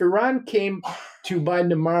 Al. If Iran came to Biden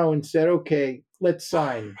tomorrow and said, okay, let's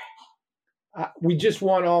sign. We just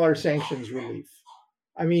want all our sanctions relief.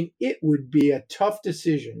 I mean, it would be a tough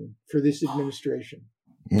decision for this administration.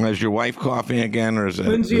 Is your wife coughing again, or is it?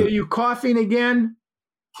 Lindsay, are you coughing again?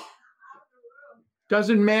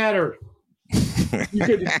 Doesn't matter. You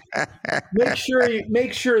could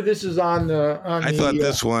make sure this is on the. I thought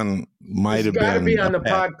this one might have been. Got to be on the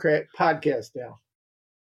podcast now.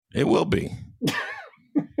 It will be.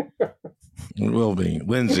 It will be,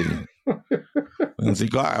 Lindsay. Lindsay,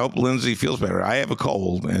 I hope Lindsay feels better. I have a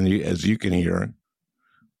cold, and as you can hear,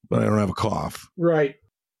 but I don't have a cough. Right.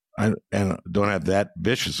 And don't have that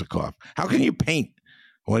vicious a cough. How can you paint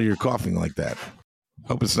while you're coughing like that?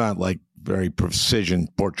 Hope it's not like very precision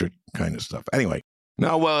portrait kind of stuff. Anyway,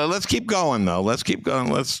 no. Well, let's keep going though. Let's keep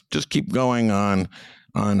going. Let's just keep going on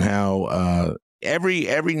how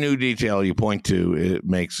every new detail you point to, it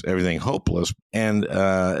makes everything hopeless. And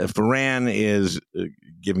if Iran is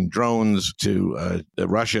giving drones to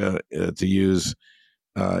Russia to use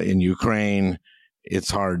in Ukraine,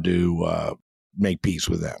 it's hard to make peace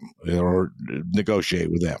with them or negotiate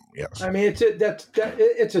with them. Yes, I mean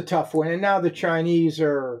it's a tough one. And now the Chinese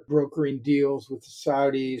are brokering deals with the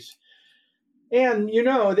Saudis, and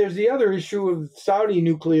there's the other issue of Saudi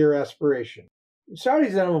nuclear aspiration. The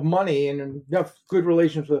Saudis don't have money and enough good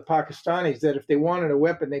relations with the Pakistanis that if they wanted a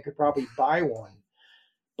weapon, they could probably buy one.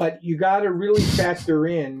 But you got to really factor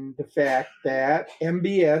in the fact that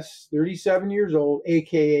MBS, 37 years old,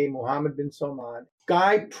 a.k.a. Mohammed bin Salman,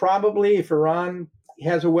 guy probably, if Iran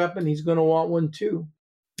has a weapon, he's going to want one too.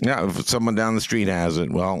 Yeah, if someone down the street has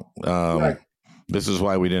it, well, right. This is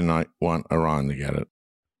why we didn't want Iran to get it.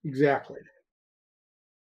 Exactly.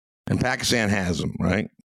 And Pakistan has them, right?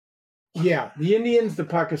 Yeah, the Indians, the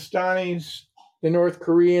Pakistanis, the North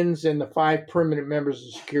Koreans, and the 5 permanent members of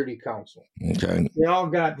the Security Council. Okay. They all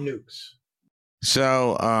got nukes.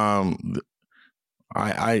 So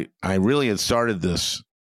I really had started this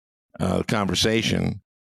conversation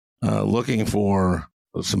looking for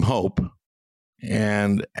some hope.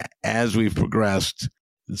 And as we've progressed,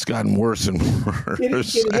 it's gotten worse and worse.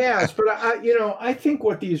 It has, but I think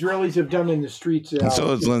what the Israelis have done in the streets, and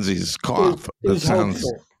so is Lindsay's cough. Is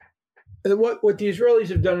hopeful. What the Israelis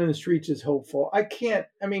have done in the streets is hopeful.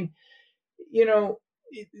 The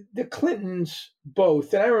Clintons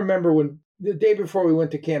both, and I remember when the day before we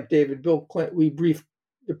went to Camp David, Bill Clinton, we briefed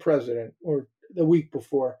the president, or the week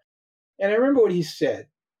before, and I remember what he said.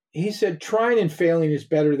 He said, trying and failing is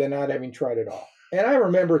better than not having tried at all. And I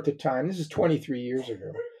remember at the time, this is 23 years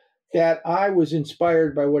ago, that I was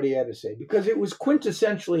inspired by what he had to say, because it was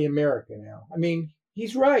quintessentially American now. I mean,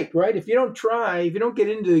 he's right? If you don't try, if you don't get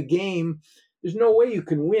into the game, there's no way you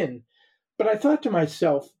can win. But I thought to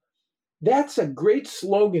myself, that's a great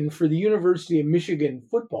slogan for the University of Michigan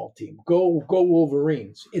football team. Go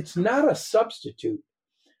Wolverines. It's not a substitute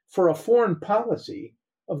for a foreign policy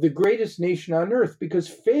of the greatest nation on earth, because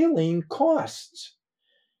failing costs.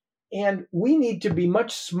 And we need to be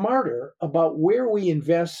much smarter about where we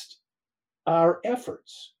invest our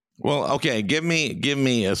efforts. Well, okay, give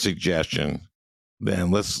me a suggestion.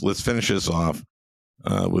 Then let's finish this off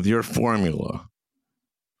with your formula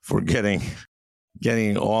for getting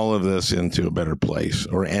all of this into a better place,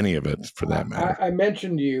 or any of it for that matter. I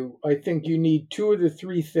mentioned to you, I think you need 2 of the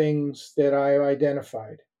 3 things that I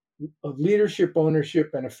identified: of leadership,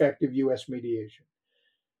 ownership, and effective U.S. mediation.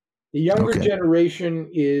 The younger generation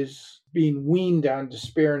is being weaned on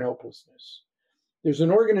despair and hopelessness. There's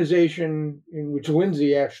an organization in which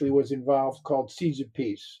Lindsay actually was involved called Seeds of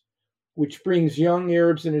Peace, which brings young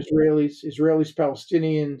Arabs and Israelis,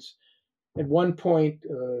 Palestinians, at one point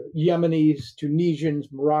Yemenis, Tunisians,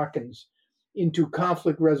 Moroccans, into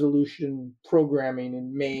conflict resolution programming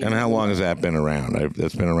in Maine. And how long has that been around?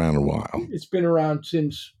 That's been around a while. It's been around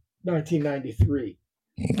since 1993.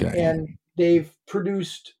 Okay. And they've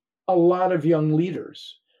produced a lot of young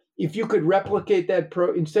leaders. If you could replicate that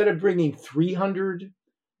instead of bringing 300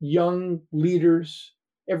 young leaders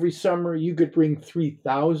every summer, you could bring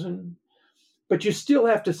 3,000. But you still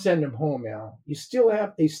have to send them home, Al. They still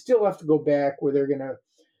have to go back where they're going to,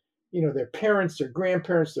 their parents, their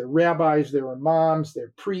grandparents, their rabbis, their imams,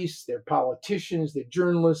 their priests, their politicians, their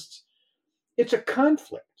journalists. It's a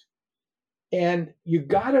conflict. And you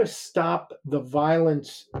got to stop the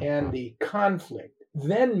violence and the conflict.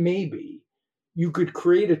 Then maybe you could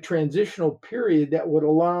create a transitional period that would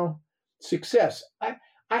allow success. I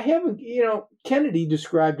haven't, Kennedy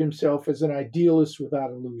described himself as an idealist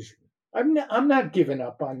without illusion. I'm not giving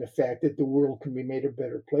up on the fact that the world can be made a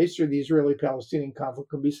better place or the Israeli-Palestinian conflict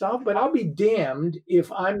can be solved, but I'll be damned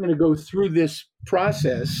if I'm going to go through this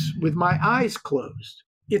process with my eyes closed.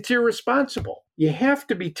 It's irresponsible. You have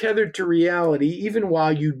to be tethered to reality even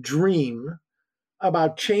while you dream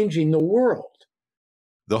about changing the world.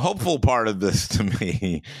 The hopeful part of this to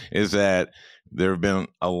me is that there have been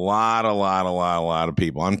a lot of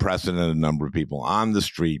people, unprecedented number of people on the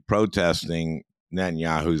street protesting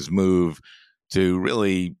Netanyahu's move to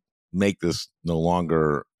really make this no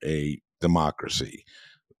longer a democracy,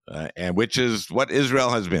 and which is what Israel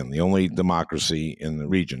has been, the only democracy in the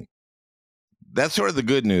region. That's sort of the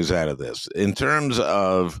good news out of this. In terms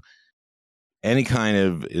of any kind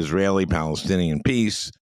of Israeli-Palestinian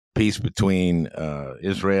peace between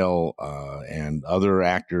Israel and other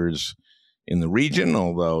actors in the region,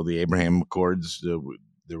 although the Abraham Accords,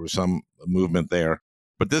 there was some movement there.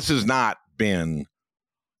 But this has not been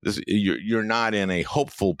this. You're not in a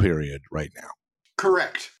hopeful period right now.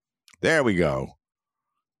 Correct. There we go.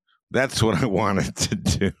 That's what I wanted to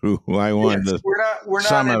do. I wanted to. We're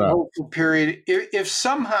not in a hopeful period. If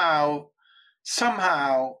somehow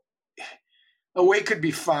a way could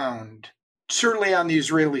be found, certainly on the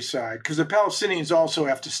Israeli side, because the Palestinians also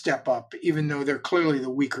have to step up, even though they're clearly the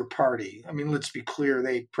weaker party. I mean, let's be clear,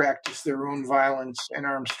 they practice their own violence and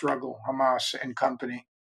armed struggle, Hamas and company.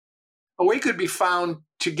 A way could be found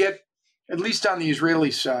to get, at least on the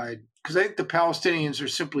Israeli side, because I think the Palestinians are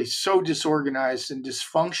simply so disorganized and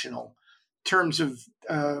dysfunctional in terms of,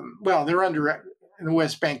 they're under, in the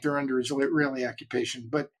West Bank, they're under Israeli occupation.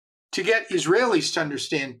 But to get Israelis to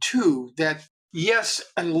understand, too, that yes,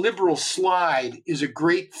 a liberal slide is a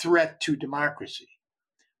great threat to democracy,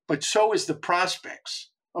 but so is the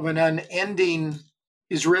prospects of an unending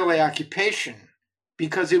Israeli occupation,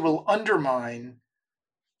 because it will undermine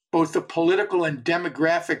both the political and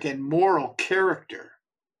demographic and moral character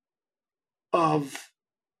of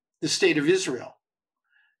the state of Israel.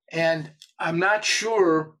 And I'm not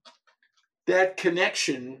sure that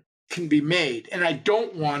connection can be made. And I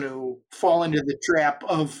don't want to fall into the trap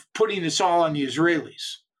of putting this all on the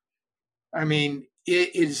Israelis. I mean,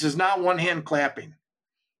 it is not one hand clapping.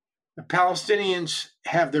 The Palestinians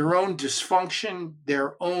have their own dysfunction,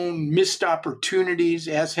 their own missed opportunities,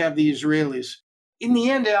 as have the Israelis. In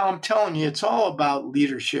the end, Al, I'm telling you, it's all about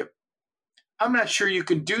leadership. I'm not sure you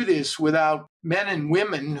can do this without men and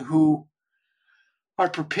women who are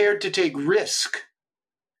prepared to take risk.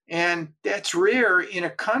 And that's rare in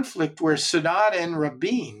a conflict where Sadat and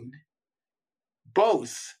Rabin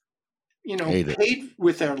both, paid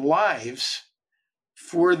with their lives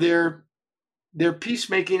for their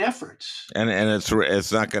peacemaking efforts. And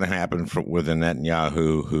it's not going to happen with a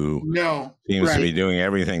Netanyahu who seems to be doing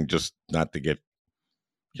everything just not to get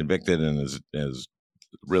convicted and is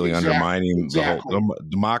really undermining the whole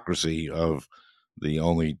democracy of the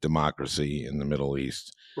only democracy in the Middle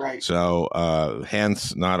East. Right. So,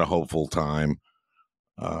 hence, not a hopeful time.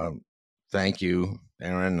 Thank you,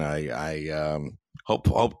 Aaron. I hope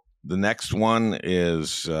the next one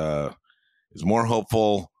is more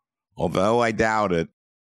hopeful, although I doubt it.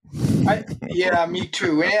 Yeah, me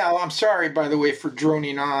too. Yeah, I'm sorry, by the way, for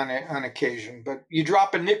droning on occasion, but you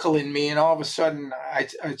drop a nickel in me and all of a sudden I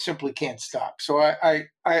simply can't stop. So I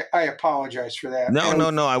apologize for that.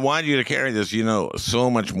 No. I want you to carry this. You know so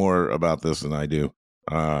much more about this than I do.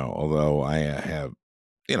 Although I have,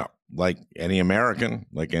 like any American,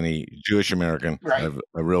 like any Jewish American, I have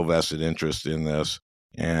a real vested interest in this.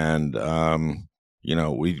 And,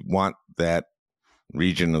 we want that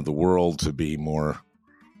region of the world to be more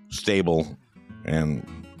stable. And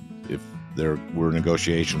if there were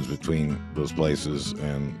negotiations between those places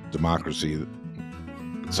and democracy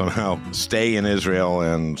somehow stay in Israel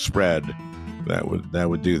and spread, that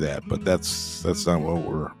would do that. But that's not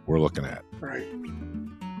what we're looking at. Right.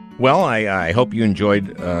 Well, I hope you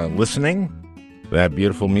enjoyed listening. That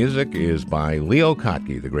beautiful music is by Leo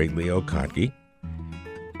Kottke, the great Leo Kottke.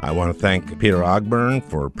 I want to thank Peter Ogburn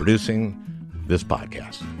for producing this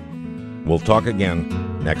podcast. We'll talk again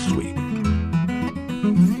next week.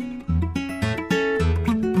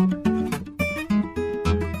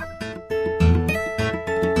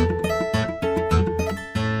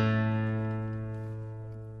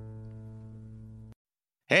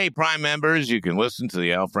 Hey, Prime members, you can listen to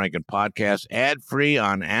the Al Franken podcast ad-free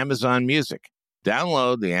on Amazon Music.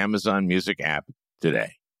 Download the Amazon Music app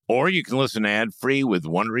today. Or you can listen ad-free with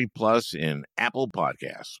Wondery Plus in Apple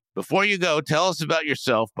Podcasts. Before you go, tell us about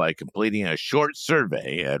yourself by completing a short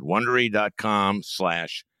survey at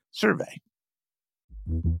Wondery.com/survey.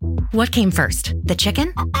 What came first, the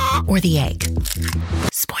chicken or the egg?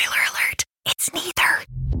 Spoiler alert, it's neither.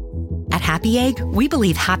 At Happy Egg, we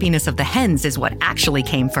believe happiness of the hens is what actually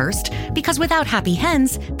came first, because without happy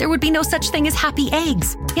hens, there would be no such thing as happy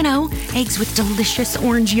eggs. You know, eggs with delicious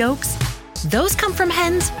orange yolks. Those come from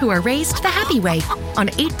hens who are raised the happy way on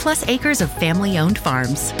 8+ acres of family-owned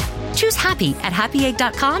farms. Choose happy at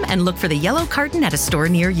happyegg.com and look for the yellow carton at a store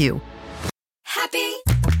near you. Happy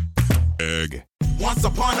Egg. Once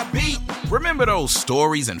upon a beat. Remember those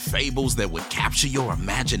stories and fables that would capture your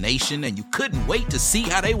imagination and you couldn't wait to see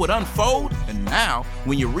how they would unfold? And now,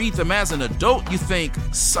 when you read them as an adult, you think,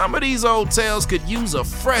 some of these old tales could use a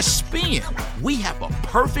fresh spin. We have a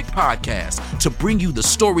perfect podcast to bring you the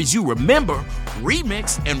stories you remember,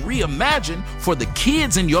 remix, and reimagine for the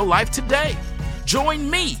kids in your life today. Join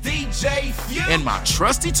me, DJ Few, and my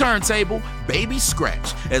trusty turntable, Baby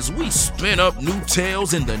Scratch, as we spin up new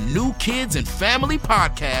tales in the New Kids and Family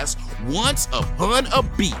podcast, Once Upon a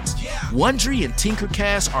Beat. Wondery and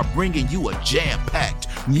Tinkercast are bringing you a jam-packed,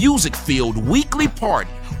 music-filled weekly party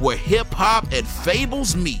where hip-hop and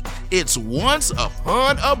fables meet. It's Once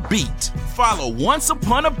Upon a Beat. Follow Once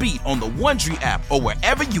Upon a Beat on the Wondery app or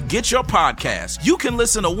wherever you get your podcasts. You can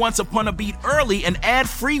listen to Once Upon a Beat early and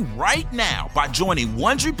ad-free right now by joining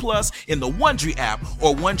Wondery Plus in the Wondery app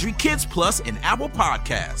or Wondery Kids Plus in Apple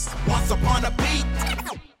Podcasts. Once Upon a Beat.